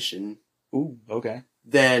 Haunted Mansion, Ooh. Okay.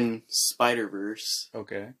 then Spider-Verse,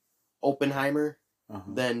 Okay. Oppenheimer, Uh-huh.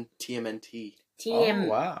 then TMNT. Oh,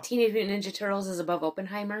 wow. Teenage Mutant Ninja Turtles is above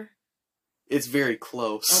Oppenheimer. it's very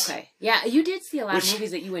close. Okay. Yeah, you did see a lot Which- of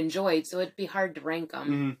movies that you enjoyed, so it'd be hard to rank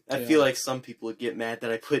them. I Yeah. feel like some people would get mad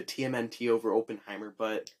that I put TMNT over Oppenheimer,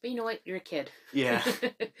 but But you know what? You're a kid. yeah.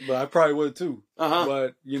 But I probably would too. Uh-huh.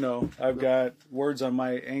 But, you know, I've got words on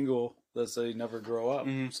my angle that say never grow up.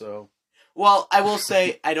 Mhm. So, Well, I will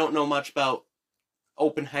say I don't know much about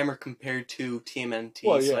Oppenheimer compared to TMNT,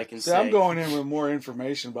 well, yeah. so I can See, say. I'm going in with more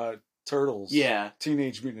information about Turtles. Yeah,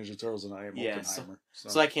 Teenage Mutant Ninja Turtles than I am Yeah, Oppenheimer.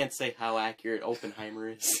 so I can't say how accurate Oppenheimer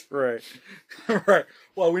is. Right. Right.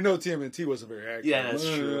 Well, we know TMNT wasn't very accurate. Yeah, that's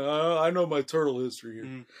true. I know my turtle history here.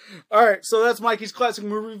 Mhm. All right, so that's Mikey's Classic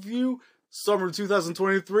Movie Review, summer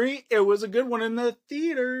 2023. It was a good one in the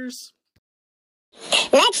theaters.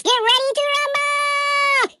 Let's get ready to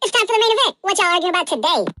rumble! It's time for the main event. What y'all arguing about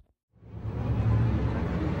today?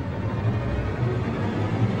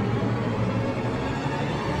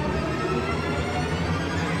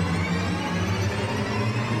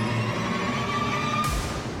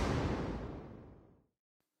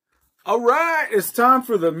 All right, it's time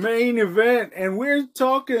for the main event, and we're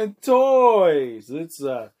talking toys. It's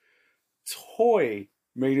a toy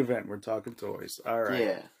main event. We're talking toys. All right.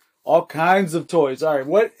 Yeah. All kinds of toys. All right,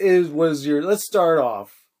 let's start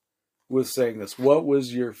off with saying this. What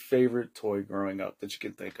was your favorite toy growing up that you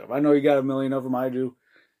can think of? I know you got a million of them. I do.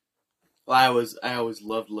 Well, I always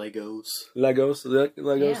loved Legos. Legos.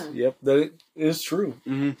 Yeah. Yep, that is true.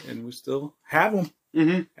 Mm-hmm. And we still have them.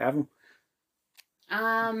 Mm-hmm. Have them.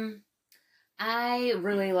 I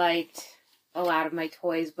really liked a lot of my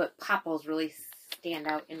toys, but Popples really stand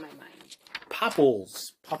out in my mind.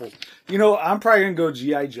 Popples. You know, I'm probably going to go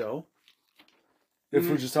G.I. Joe. If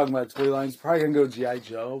Mm-hmm. we're just talking about toy lines, probably going to go G.I.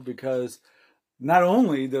 Joe because not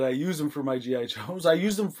only did I use them for my G.I. Joes, I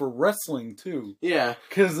used them for wrestling too. Yeah.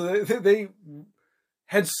 Because they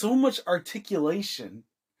had so much articulation.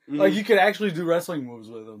 Mhm. Like, you could actually do wrestling moves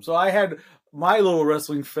with them. So I had my little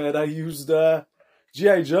wrestling fed. I used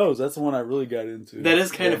G.I. Joes. That's the one I really got into. That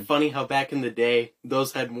is kind of funny how back in the day,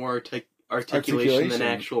 those had more articulation than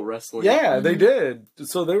actual wrestling. Yeah, they did.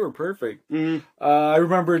 So they were perfect. Mm-hmm. I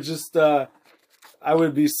remember just I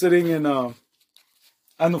would be sitting in on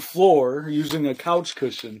the floor using a couch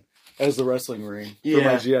cushion as the wrestling ring for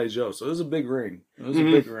my Yeah. G.I. Joe. So it was a big ring. It was Mhm.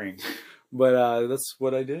 a big ring. But that's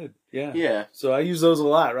what I did. Yeah. Yeah. So I use those a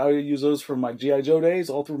lot. I use those from my G.I. Joe days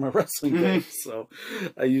all through my wrestling Mhm. days. So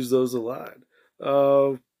I use those a lot.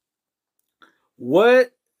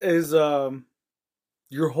 What is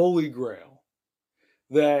your holy grail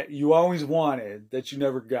that you always wanted that you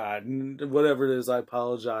never got? And whatever it is, I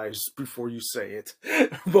apologize before you say it.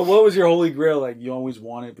 But what was your holy grail like you always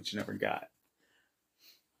wanted but you never got?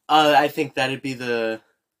 I think that'd be the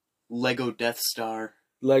Lego Death Star.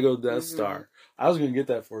 Lego Death Mhm. Star. I was gonna get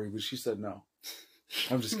that for you, but she said no.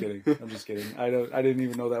 I'm just kidding. I didn't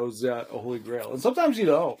even know that was a holy grail. And sometimes you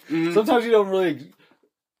don't. Mhm. Sometimes you don't really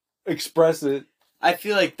express it. I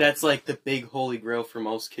feel like that's like the big holy grail for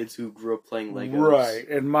most kids who grew up playing Legos. Right.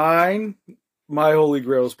 And my holy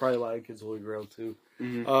grail is probably like his holy grail too.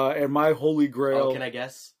 Mhm. And my holy grail. Oh, can I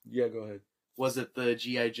guess? Yeah, go ahead. Was it the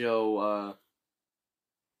G.I. Joe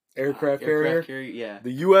Aircraft carrier. Yeah.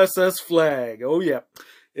 The USS Flag. Oh yeah.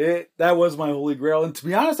 That was my holy grail. And to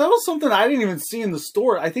be honest, that was something I didn't even see in the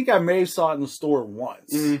store. I think I may have saw it in the store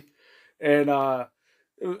once. Mhm. And I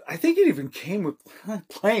think it even came with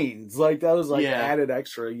planes. Like that was like Yeah. added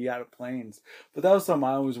extra. You got planes. But that was something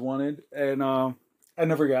I always wanted. And I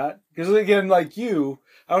never got. Because again, like you,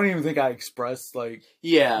 I don't even think I expressed like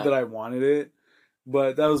Yeah. that I wanted it.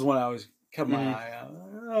 But that was when I always kept my Mhm. eye out.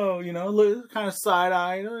 Oh, you know, look, kind of side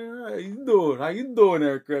eye. How you doing? How you doing,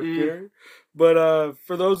 aircraft Mhm. carrier? But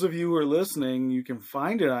for those of you who are listening, you can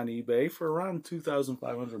find it on eBay for around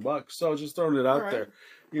 $2,500. So just throwing it out All right. there.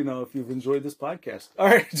 You know, if you've enjoyed this podcast. All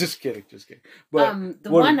right, just kidding. But The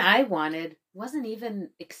what- one I wanted wasn't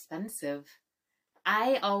even expensive.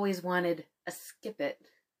 I always wanted a Skip It.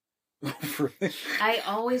 I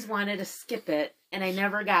always wanted a Skip It, and I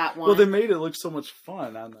never got one. well, they made it look so much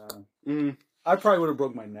fun on the. Mhm. I probably would have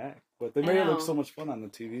broke my neck, but they I made it look know. so much fun on the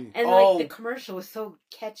TV. and Oh. like the commercial was so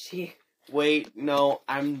catchy. Wait, no,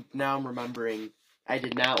 I'm remembering. I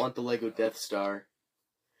did not want the Lego Death Star.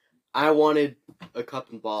 I wanted a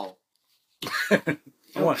cup and ball. I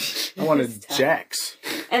wanted Jax.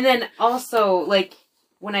 And then also, like,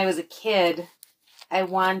 when I was a kid, I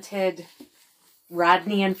wanted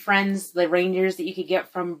Rodney and Friends, the reindeers that you could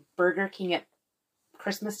get from Burger King at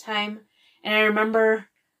Christmas time. And I remember,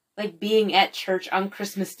 like, being at church on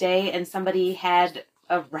Christmas Day and somebody had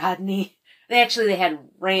a Rodney. They had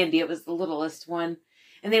Randy. It was the littlest one.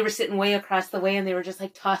 And they were sitting way across the way and they were just,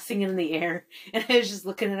 like, tossing it in the air. And I was just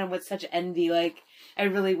looking at them with such envy, like, I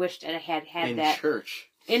really wished I had in that. church.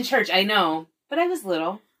 In church, I know. But I was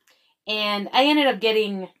little. And I ended up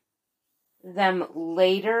getting them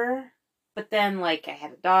later. But then, like, I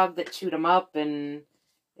had a dog that chewed them up, and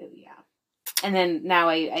yeah. And then now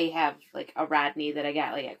I have, like, a Rodney that I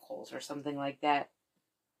got, like, at Kohl's or something like that.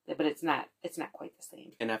 But it's not quite the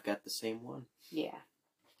same. And I've got the same one. Yeah.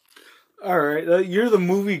 All right, you're the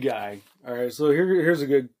movie guy. All right, so here's a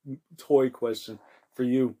good toy question for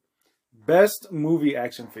you. Best movie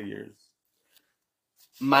action figures.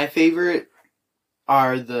 My favorite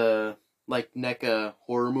are the, like, NECA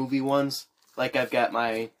horror movie ones. Like, I've got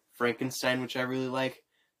my Frankenstein, which I really like.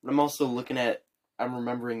 But I'm also I'm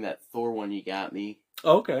remembering that Thor one you got me.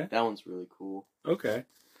 Okay. That one's really cool. Okay.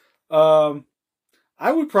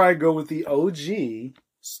 I would probably go with the OG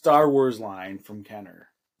Star Wars line from Kenner.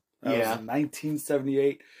 That was in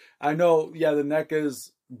 1978. I know, the NECA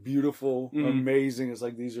is beautiful, amazing. It's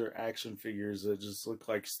like these are action figures that just look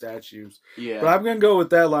like statues. Yeah. But I'm going to go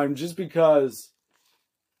with that line just because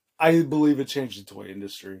I believe it changed the toy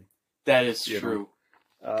industry. That is true.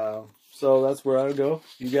 So that's where I would go.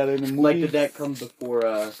 You got any movie? Like, did that come before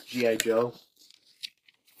G.I. Joe?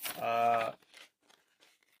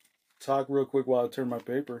 Talk real quick while I turn my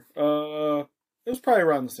paper. It was probably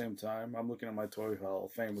around the same time. I'm looking at my Toy Hall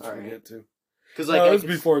of Fame, which we'll get to. Because like it was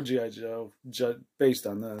before G.I. Joe, based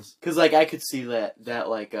on this. Because like I could see that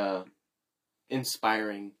like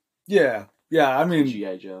inspiring. Yeah. I mean,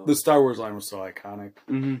 G.I. Joe. The Star Wars line was so iconic.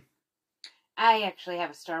 Mm-hmm. I actually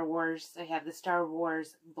have a Star Wars. I have the Star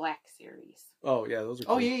Wars Black Series. Oh yeah, those are.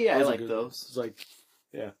 Cool. Oh yeah, those I like good. those. It's like,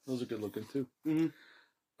 those are good looking too. Mm-hmm.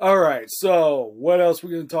 All right, so what else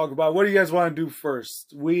we're going to talk about? What do you guys want to do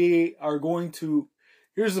first? We are going to.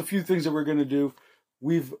 Here's a few things that we're going to do.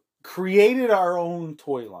 We've created our own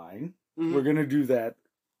toy line. Mm-hmm. We're going to do that.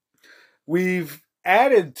 We've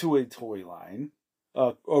added to a toy line,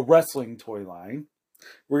 a wrestling toy line.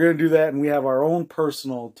 We're going to do that, and we have our own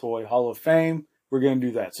personal toy Hall of Fame. We're going to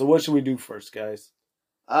do that. So what should we do first, guys?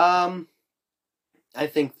 I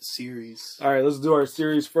think the series. All right, let's do our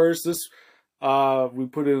series first. We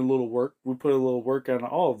put in a little work. We put a little work on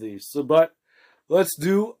all of these. But let's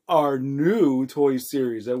do our new toy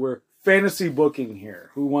series that we're fantasy booking here.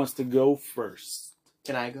 Who wants to go first?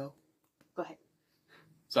 Can I go? Go ahead.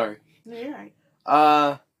 Sorry. No, you're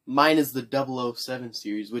right. Mine is the 007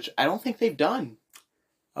 series, which I don't think they've done.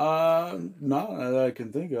 Not that I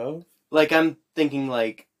can think of. Like, I'm thinking,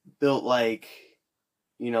 like, built like,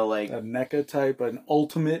 like... a NECA type, an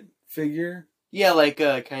ultimate figure? Yeah, like,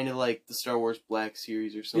 kind of like the Star Wars Black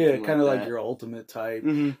Series or something like that. Yeah, kind of like your ultimate type.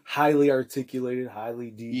 Mm-hmm. Highly articulated, highly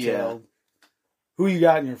detailed. Yeah. Who you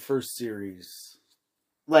got in your first series?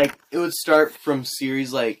 Like, it would start from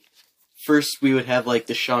series, like, first we would have, like,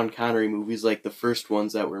 the Sean Connery movies, like, the first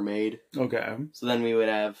ones that were made. Okay. So then we would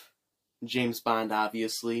have James Bond,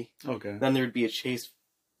 obviously. Okay. Then there would be a chase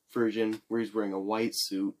version where he's wearing a white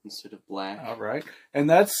suit instead of black. All right. And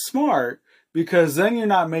that's smart, because then you're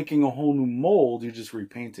not making a whole new mold, you're just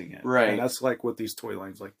repainting it. Right. And that's like what these toy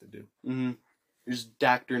lines like to do. Mm-hmm. There's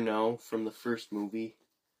Dr. No from the first movie.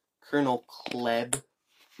 Colonel Klebb,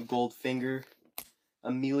 Goldfinger,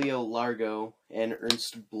 Emilio Largo, and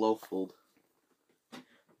Ernst Blofeld.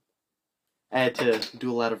 I had to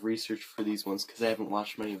do a lot of research for these ones because I haven't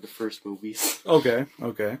watched many of the first movies. Okay.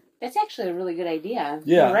 That's actually a really good idea.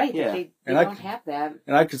 Yeah. You're right. Yeah. They don't have that.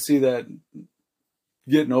 And I could see that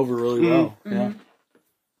getting over really well. Mm-hmm. Yeah.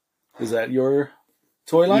 Is that your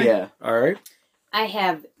toy line? Yeah. All right. I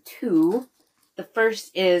have two. The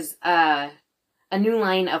first is a new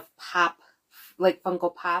line of pop, like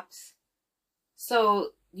Funko Pops. So,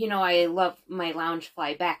 I love my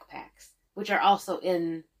Loungefly backpacks, which are also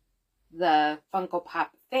in the Funko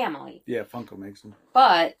Pop family. Yeah, Funko makes them.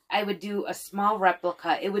 But I would do a small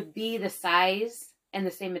replica. It would be the size and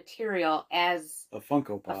the same material as a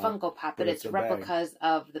Funko Pop. But it's replicas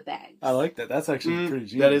of the bags. I like that. That's actually pretty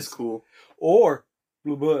genius. That is cool. Or,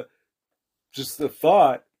 but just the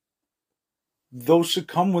thought, those should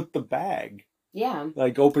come with the bag. Yeah.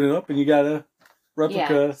 Like, open it up and you got a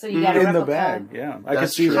replica so you got a replica the bag. Yeah, I can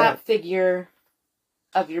see that. Top figure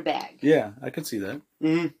of your bag. Yeah, I can see that.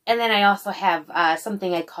 Mm-hmm. And then I also have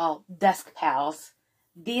something I call Desk Pals.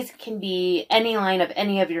 These can be any line of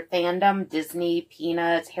any of your fandom, Disney,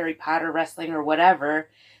 Peanuts, Harry Potter, wrestling, or whatever.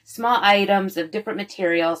 Small items of different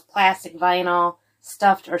materials, plastic, vinyl,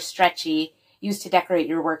 stuffed, or stretchy, used to decorate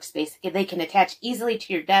your workspace. They can attach easily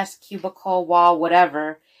to your desk, cubicle, wall,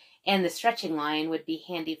 whatever. And the stretching line would be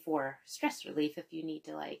handy for stress relief if you need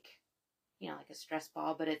to, like a stress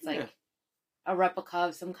ball, but it's like a replica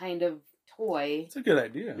of some kind of toy. It's a good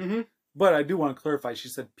idea. Mm-hmm. But I do want to clarify, she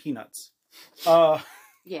said Peanuts.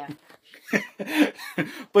 Yeah.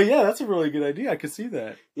 But yeah, that's a really good idea. I could see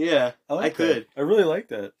that. Yeah, I I could. That. I really like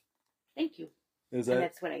that. Thank you. Is And that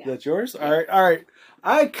that's what I got. That's yours? All right.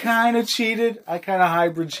 I kind of cheated. I kind of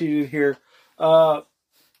hybrid cheated here.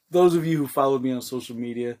 Those of you who followed me on social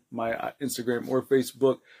media, my Instagram or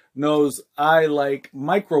Facebook, knows I like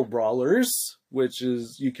micro brawlers, which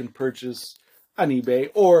is you can purchase on eBay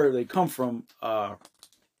or they come from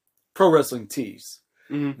Pro Wrestling Tees.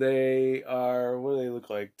 Mhm. They are, what do they look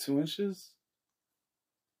like? 2 inches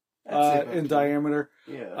I'd say in about diameter.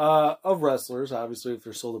 Yeah. Of wrestlers, obviously, if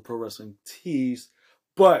they're sold at Pro Wrestling Tees.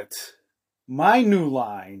 But my new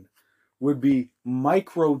line would be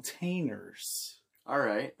microtainers. All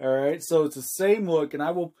right. All right, so it's the same look, and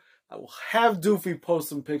I will have Doofy post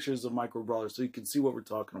some pictures of micro brawlers so you can see what we're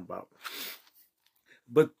talking about.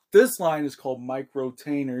 But this line is called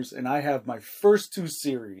Microtainers, and I have my first 2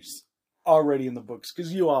 series already in the books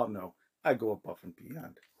because you all know I go above and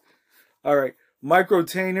beyond. All right.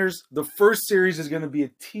 Microtainers, the first series is going to be a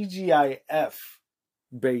TGIF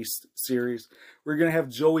based series. We're going to have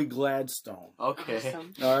Joey Gladstone. Okay.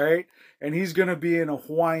 Awesome. All right. And he's going to be in a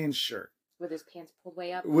Hawaiian shirt With his pants pulled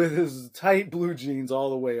way up. with his tight blue jeans all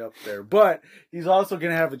the way up there. But he's also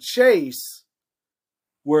going to have a chase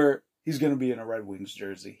where he's going to be in a Red Wings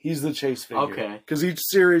jersey. He's the chase figure. Okay. Because each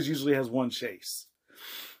series usually has one chase.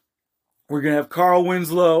 We're going to have Carl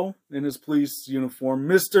Winslow in his police uniform,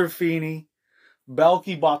 Mr. Feeney,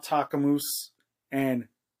 Balky Bartakamus, and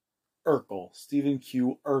Urkel, Stephen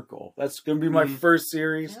Q. Urkel. That's going to be my first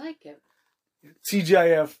series. I like it.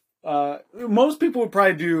 TGIF. Most people would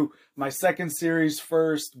probably do my second series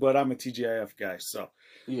first, but I'm a TGIF guy. So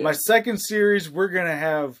Yeah. my second series, we're going to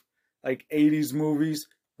have like 80s movies.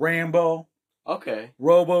 Rambo, Okay.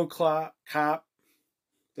 RoboCop.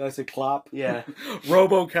 Did I say Clop? Yeah.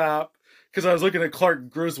 RoboCop. Because I was looking at Clark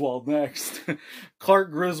Griswold next.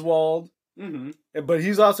 Clark Griswold. Mm-hmm. But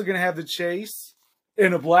he's also going to have the chase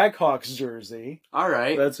in a Blackhawks jersey. All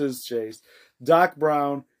right. That's his chase. Doc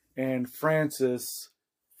Brown and Francis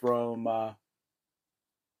from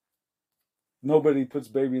Nobody Puts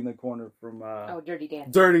Baby in the Corner from Dirty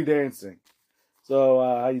Dancing. Dirty Dancing. So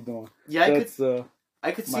how you doing? Yeah,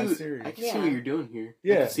 I could my see. series. I can see Yeah. what you're doing here.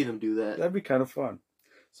 Yeah. I can see them do that. That'd be kind of fun.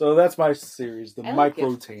 So that's my series, the I like it.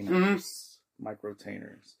 Microtainers.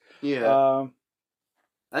 Microtainers. Yeah.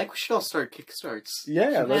 I think we should all start Kickstarts.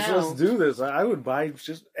 Yeah, let's Wow. do this. I would buy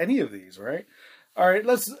just any of these, right? All right,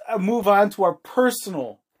 let's move on to our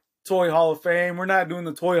personal Toy Hall of Fame. We're not doing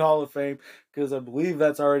the Toy Hall of Fame because I believe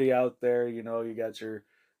that's already out there. You know, you got your,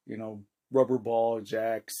 rubber ball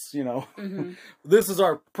jacks, Mm-hmm. This is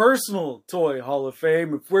our personal Toy Hall of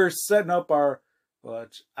Fame. If we're setting up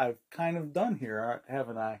which I've kind of done here,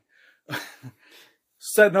 haven't I?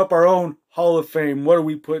 Setting up our own Hall of Fame. What are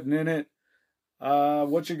we putting in it?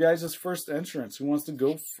 What's your guys' first entrance? Who wants to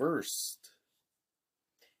go first?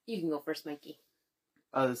 You can go first, Mikey.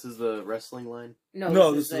 This is the wrestling line.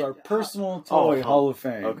 No, this is our personal Toy Hall of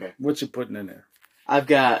Fame. Okay. What you putting in there? I've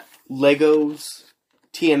got Legos,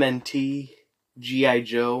 TMNT, G.I.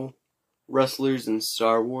 Joe, Wrestlers, and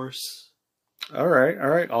Star Wars. All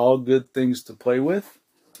right. All good things to play with.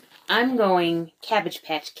 I'm going Cabbage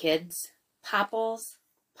Patch Kids, Popples,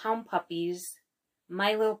 Pound Puppies,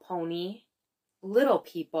 My Little Pony, Little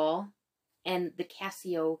People, and the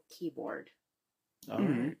Casio keyboard. All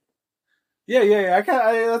Mhm. right. Yeah.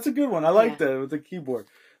 That's a good one. I like that with the keyboard.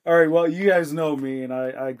 All right. Well, you guys know me, and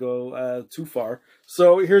I go too far.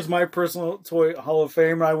 So here's my personal Toy Hall of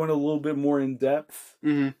Fame. I went a little bit more in depth.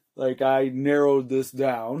 Mm-hmm. Like I narrowed this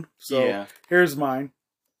down. So Yeah. here's mine.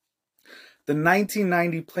 The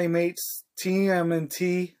 1990 Playmates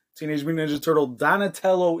TMNT Teenage Mutant Ninja Turtle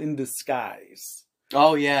Donatello in Disguise.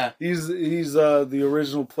 Oh, yeah. He's the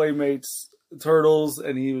original Playmates Turtles,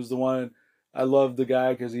 and he was the one. I loved the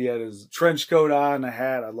guy because he had his trench coat on, a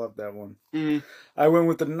hat. I loved that one. Mm-hmm. I went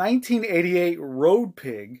with the 1988 Road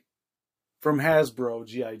Pig from Hasbro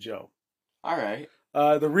G.I. Joe. All right.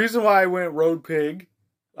 The reason why I went Road Pig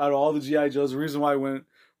out of all the G.I. Joes, the reason why I went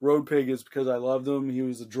Road Pig is because I loved him. He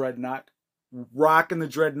was a Dreadnought, rocking the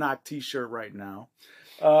Dreadnought t-shirt right now.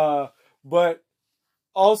 But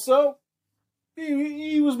also,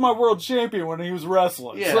 he was my world champion when he was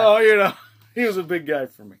wrestling. Yeah. So, he was a big guy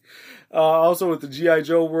for me. Also with the G.I.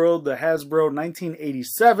 Joe world, the Hasbro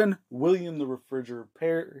 1987 William the Refrigerator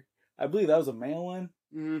Perry. I believe that was a mail-in.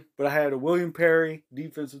 Mm-hmm. But I had a William Perry,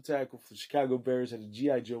 defensive tackle for the Chicago Bears, had a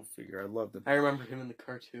G.I. Joe figure. I loved him. I remember him in the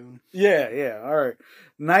cartoon. Yeah. All right.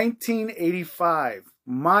 1985,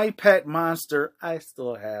 My Pet Monster, I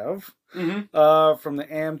still have, Mm-hmm. from the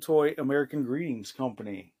Amtoy American Greetings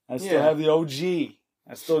Company. I still Yeah. have the OG.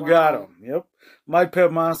 I still got them. Yep. My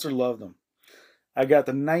Pet Monster loved them. I got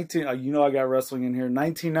the I got wrestling in here.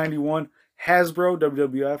 1991 Hasbro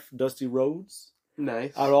WWF Dusty Rhodes.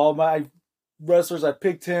 Nice. Out of all my wrestlers, I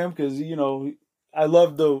picked him because I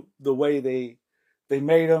love the way they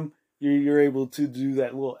made him. You're able to do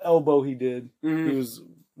that little elbow he did. Mm-hmm. He was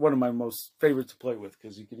one of my most favorites to play with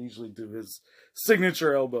because he could easily do his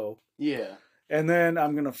signature elbow. Yeah. And then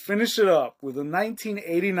I'm going to finish it up with a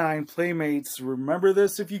 1989 Playmates, remember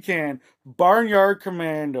this if you can, Barnyard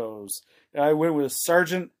Commandos. I went with a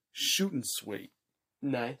Sergeant Shootin' Sweet.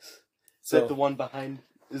 Nice. Is So, that the one behind?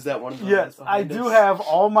 Is that one of the yes, ones I behind do us? have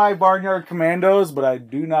all my Barnyard Commandos, but I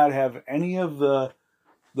do not have any of the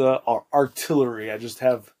artillery. I just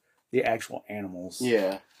have the actual animals.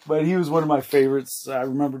 Yeah. But he was one of my favorites. I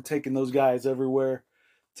remember taking those guys everywhere,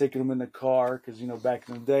 taking them in the car, because, back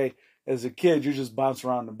in the day, as a kid, you're just bouncing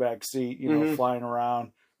around in the back seat, flying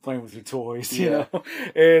around, playing with your toys, Yeah.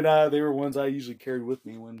 And they were ones I usually carried with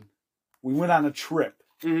me when we went on a trip.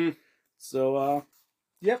 Mm-hmm. So,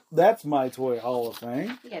 yep, that's my Toy Hall of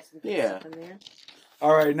Fame. You got some good Yeah. stuff in there.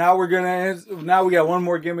 All right, now we got one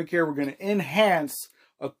more gimmick here. We're gonna enhance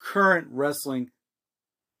a current wrestling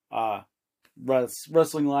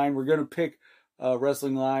wrestling line. We're gonna pick a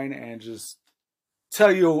wrestling line and just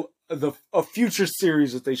tell you a future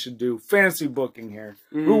series that they should do. Fantasy booking here.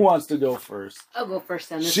 Mm-hmm. Who wants to go first? I'll go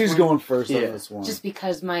first on this She's one. going first on Yeah. this one. Just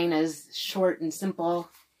because mine is short and simple.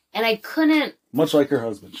 And I couldn't, Much like her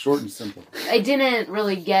husband, short and simple. I didn't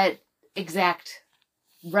really get exact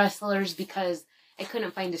wrestlers because I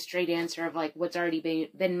couldn't find a straight answer of like what's already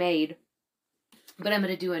been made. But I'm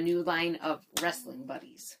going to do a new line of wrestling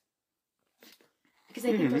buddies. Because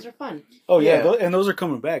I think those are fun. Oh yeah, Yeah. and those are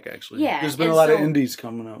coming back actually. Yeah, There's been a and lot of so- indies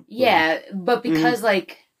coming up. Yeah, but because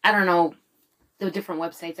like, I don't know, the different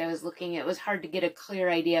websites I was looking at, it was hard to get a clear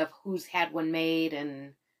idea of who's had one made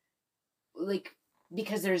and like,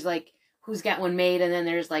 because there's like, who's got one made and then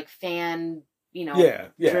there's like fan, Yeah.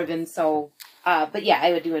 driven. So, but yeah,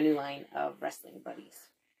 I would do a new line of wrestling buddies.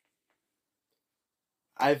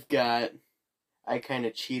 I kind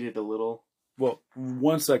of cheated a little. Well,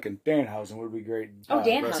 1 second. Danhausen would be great. Oh,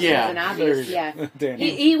 Danhausen wrestling. Yeah. is an obvious, There yeah. you go.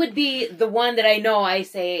 Danhausen. He would be the one that I know I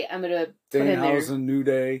say I'm going to put in there. Danhausen, New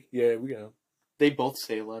Day. Yeah, we got him. They both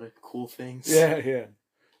say a lot of cool things. Yeah.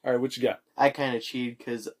 All right, what you got? I kind of cheated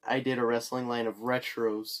because I did a wrestling line of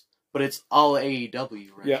retros, but it's all AEW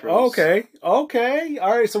retros. Yeah, okay.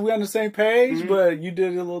 All right, so we're on the same page, Mhm. but you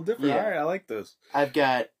did it a little different. Yeah. All right, I like this. I've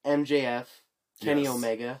got MJF, Kenny Yes.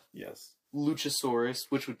 Omega, Yes. Luchasaurus,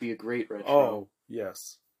 which would be a great retro. Oh,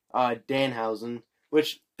 yes. Danhausen,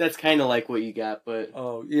 which that's kind of like what you got, but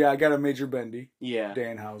Oh, yeah, I got a Major Bendy. yeah.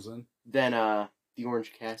 Danhausen. Then the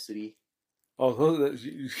Orange Cassidy. Oh,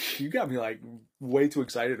 you got me like way too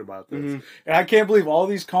excited about this. Mhm. And I can't believe all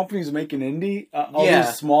these companies making indie, all Yeah.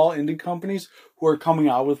 these small indie companies who are coming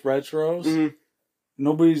out with retros. Mhm.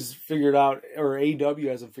 Nobody's figured out, or AEW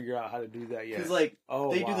hasn't figured out how to do that yet. Because like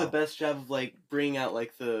Oh, they wow. do the best job of like bringing out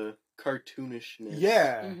like the cartoonishness.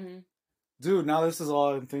 Yeah. Mm-hmm. Dude, now this is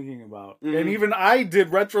all I'm thinking about. Mhm. And even I did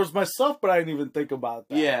retros myself, but I didn't even think about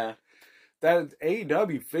that. Yeah. That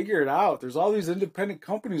AEW, figure it out. There's all these independent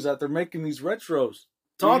companies out there making these retros.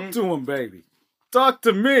 Talk Mhm. to them, baby. Talk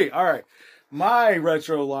to me. All right. My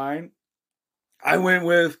retro line, I went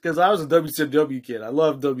with, because I was a WCW kid. I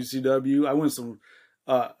love WCW. I went some,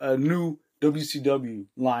 a new WCW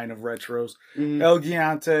line of retros. Mhm. El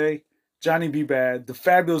Giante, Johnny B. Bad, the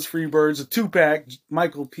Fabulous Freebirds, a two-pack,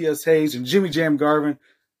 Michael P.S. Hayes, and Jimmy Jam Garvin,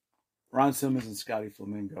 Ron Simmons, and Scotty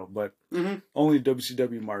Flamingo. But Mhm. only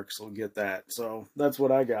WCW marks will get that. So that's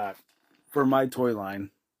what I got for my toy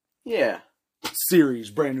line Yeah.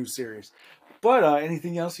 series, brand new series. But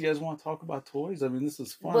anything else you guys want to talk about toys? I mean, this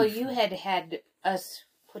is fun. Well, you had us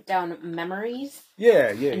put down memories. yeah.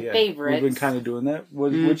 and favorites. We've been kind of doing that.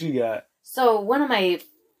 What you got? So one of my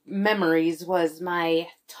memories was my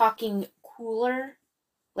talking cooler,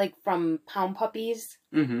 like from Pound Puppies.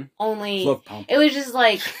 Mm-hmm. Only Love Pound. it was just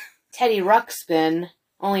like Teddy Ruxpin,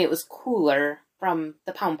 only it was cooler from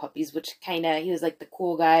the Pound Puppies, which he was like the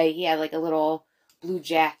cool guy. He had like a little blue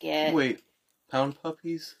jacket. Wait, Pound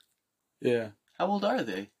Puppies? Yeah. How old are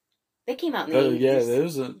they? They came out in the 80s. Yeah,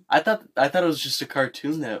 there's a. I thought it was just a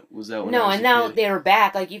cartoon that was out when I No, was and a now kid. they were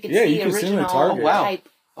back. Like you could Yeah, see you could see them at original Target. Oh, wow. type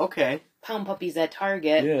Okay. Pound Puppies at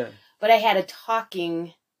Target. Yeah. But I had a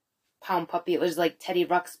talking Pound Puppy. It was like Teddy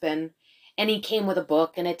Ruxpin. And he came with a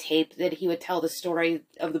book and a tape that he would tell the story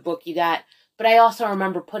of the book you got. But I also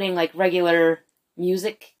remember putting like regular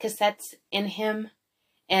music cassettes in him.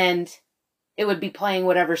 And it would be playing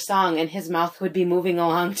whatever song and his mouth would be moving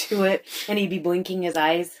along to it. And he'd be blinking his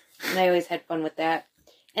eyes. And I always had fun with that.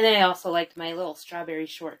 And then I also liked my little strawberry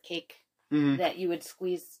shortcake Mhm. that you would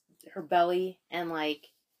squeeze her belly and like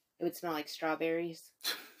it would smell like strawberries.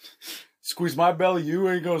 Squeeze my belly, you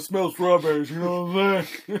ain't gonna smell strawberries, you know what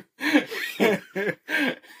I'm saying?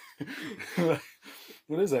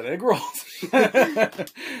 What is that, egg rolls?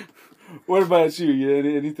 What about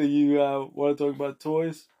you? Anything you want to talk about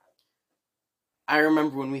toys? I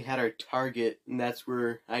remember when we had our Target, and that's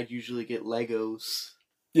where I'd usually get Legos.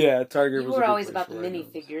 Yeah, Target You was a were good always place about for the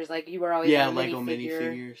Legos. minifigures. Like you were always Yeah, on a Lego minifigure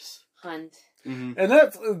minifigures. hunt. Mm-hmm. And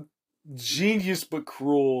that's a genius but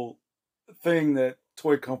cruel thing that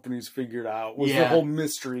toy companies figured out was the Yeah. whole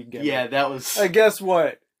mystery gimmick. Yeah, that was. Like, guess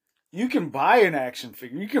what? You can buy an action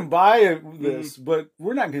figure. You can buy this, but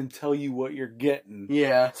we're not going to tell you what you're getting.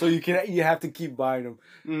 Yeah. So you have to keep buying them.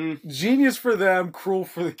 Mm-hmm. Genius for them, cruel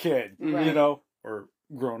for the kid. Right. You know, or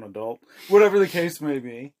grown adult, whatever the case may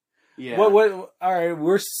be. Yeah. What? All right,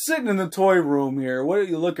 we're sitting in the toy room here. What are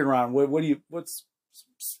you looking around? What's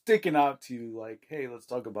sticking out to you? Like, hey, let's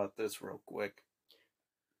talk about this real quick.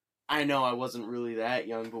 I know I wasn't really that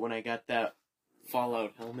young, but when I got that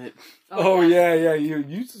Fallout helmet, Oh yeah.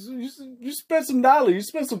 You spent some dollars. You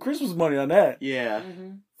spent some Christmas money on that. yeah. Mm-hmm.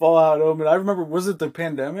 Fallout Omen. I remember. Was it the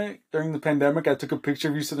pandemic? During the pandemic, I took a picture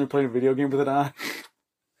of you sitting there playing a video game with it on.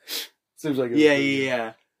 Seems like it was pretty good.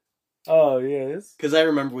 Yeah. Oh yeah, Because I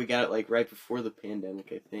remember we got it like right before the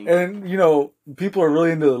pandemic, I think. and you know people are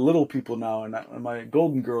really into the little people now, and my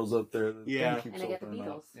Golden Girls up there. The Yeah. thing keeps And I got the opening up.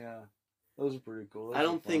 Beatles. Yeah, those are pretty cool. Those I are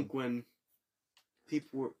don't fun. think when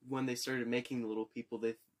they started making the little people,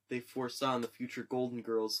 they foresaw in the future Golden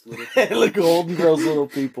Girls little people. Look, Golden Girls, little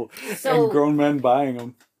people, So- and grown men buying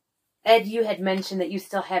them. Ed, you had mentioned that you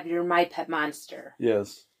still have your My Pet Monster.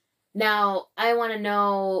 Yes. Now, I want to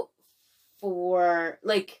know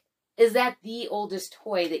is that the oldest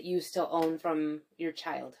toy that you still own from your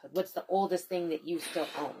childhood? What's the oldest thing that you still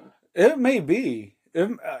own? It may be.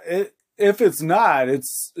 If it's not,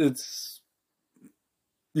 it's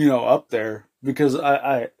up there because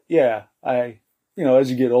I as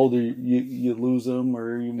you get older you lose them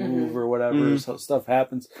or you move or whatever, so stuff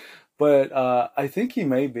happens. But I think he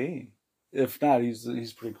may be. If not,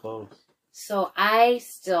 he's pretty close. So I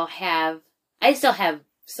still have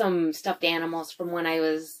some stuffed animals from when I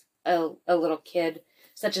was a little kid,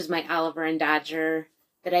 such as my Oliver and Dodger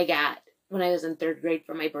that I got when I was in 3rd grade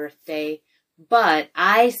for my birthday. But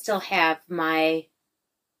I still have my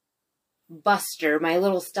Buster, my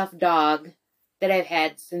little stuffed dog that I've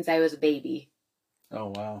had since I was a baby.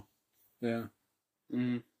 Oh wow, yeah.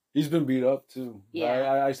 Mm-hmm. He's been beat up too.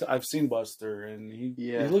 Yeah. I've seen Buster, and he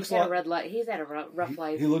Yeah. looks He's had a lot. a red light. He's had a rough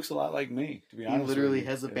life. He looks a lot like me, to be He honest. literally with you.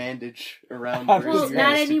 has a bandage around. Well, where Well, he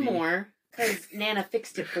not used to be. anymore, because Nana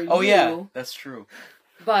fixed it for you. Oh yeah, that's true.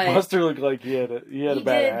 But Buster looked like he had a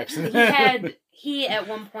bad accident. He at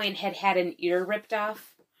one point had an ear ripped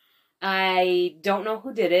off. I don't know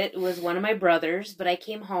who did it. It was one of my brothers, but I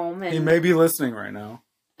came home and He may be listening right now.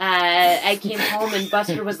 I came home and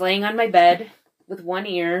Buster was laying on my bed with one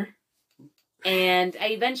ear. And I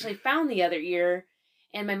eventually found the other ear,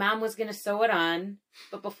 and my mom was going to sew it on,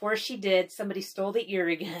 but before she did, somebody stole the ear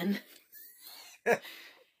again.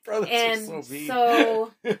 Brothers And are so mean.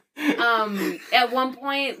 so at one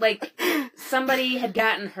point, like, somebody had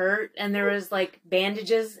gotten hurt, and there was, like,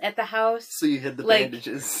 bandages at the house. So you had the Like-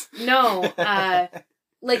 bandages. No,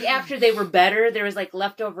 like, after they were better, there was, like,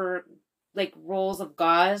 leftover, like, rolls of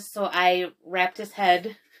gauze, so I wrapped his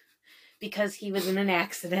head because he was in an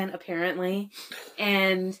accident, apparently,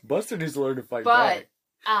 and, Buster needs to learn to fight but,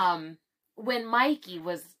 back. when Mikey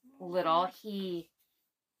was little, he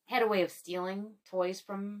had a way of stealing toys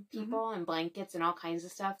from people and blankets and all kinds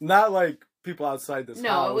of stuff. Not like people outside this house.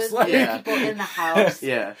 No, it was like, Yeah. people in the house.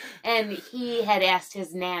 Yeah. And he had asked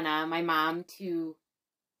his Nana, my mom, to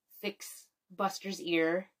fix Buster's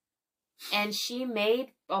ear. And she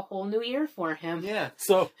made a whole new ear for him. Yeah.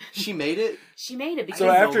 So She made it. She made it because so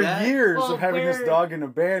didn't know after that. years Well, of having this we're- dog in a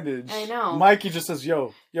bandage, I know. Mikey just says,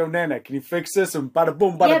 "Yo, Nana, can you fix this?" And bada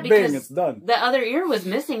boom, bada Yeah, bing, because it's done. the other ear was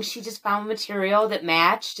missing. She just found material that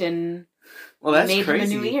matched and Well, that's made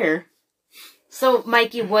crazy. him a new ear. So,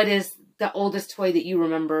 Mikey, what is the oldest toy that you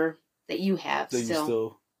remember that you have That you still?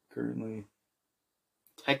 still currently,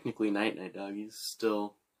 Technically, Night Night Dog. He's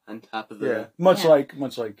still on top of the. yeah, much Yeah.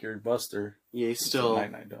 like your Buster. Yeah, he's It's a still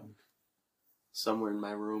night dog. somewhere in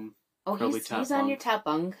my room. Oh, Probably he's top on bunk. your top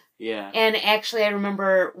bunk. Yeah. And actually, I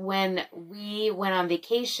remember when we went on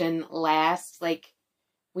vacation last, like,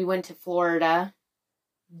 we went to Florida,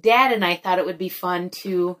 Dad and I thought it would be fun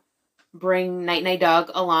to bring Night Night Dog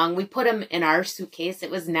along. We put him in our suitcase.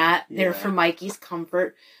 It was not there Yeah. for Mikey's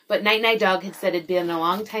comfort. But Night Night Dog had said it'd been a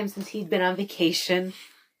long time since he'd been on vacation.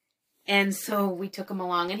 And so we took him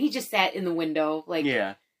along, and he just sat in the window, like,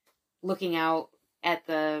 Yeah. looking out at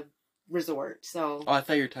the resort. So. Oh, I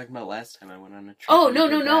thought you were talking about last time I went on a trip. Oh, and no,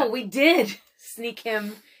 did no, no. that. We did sneak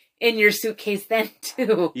him in your suitcase then,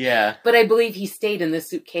 too. Yeah. But I believe he stayed in the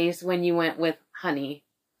suitcase when you went with Honey.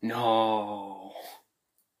 No.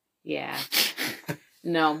 Yeah.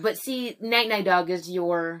 No, but see, Night Night Dog is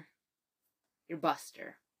your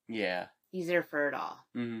Buster. Yeah. He's there for it all.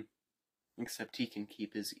 Mm-hmm. Except he can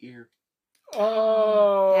keep his ear.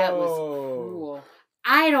 Oh. That was cool.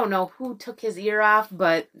 I don't know who took his ear off,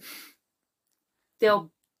 but they'll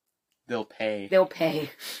pay. They'll pay.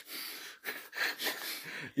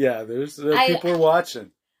 Yeah, there's people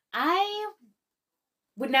watching. I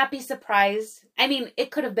would not be surprised. I mean, it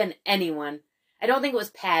could have been anyone. I don't think it was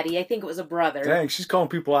Patty. I think it was a brother. Dang, she's calling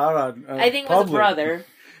people out on I think it was a brother.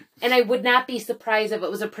 And I would not be surprised if it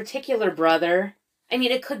was a particular brother. I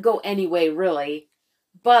mean, it could go any way, really.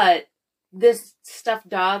 But this stuffed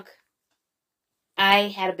dog, I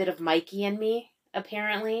had a bit of Mikey in me,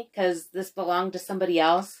 apparently, because this belonged to somebody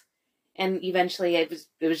else. And eventually it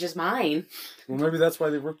was just mine. Well, maybe that's why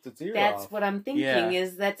they ripped its ear off. That's what I'm thinking, Yeah.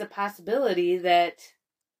 is that's a possibility that...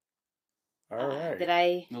 All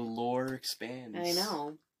right. The lore expands. I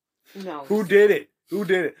know. Who knows? Who did it? Who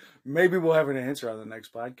did it? Maybe we'll have an answer on the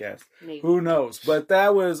next podcast. Maybe. Who knows? But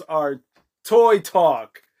that was our toy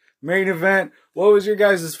talk main event. What was your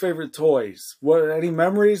guys' favorite toys? Any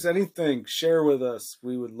memories? Anything? Share with us.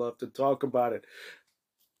 We would love to talk about it.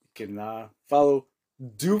 You can follow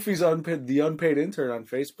Doofy's the Unpaid Intern on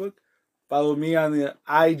Facebook. Follow me on the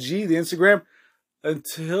IG, the Instagram.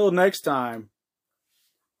 Until next time,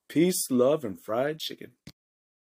 peace, love, and fried chicken.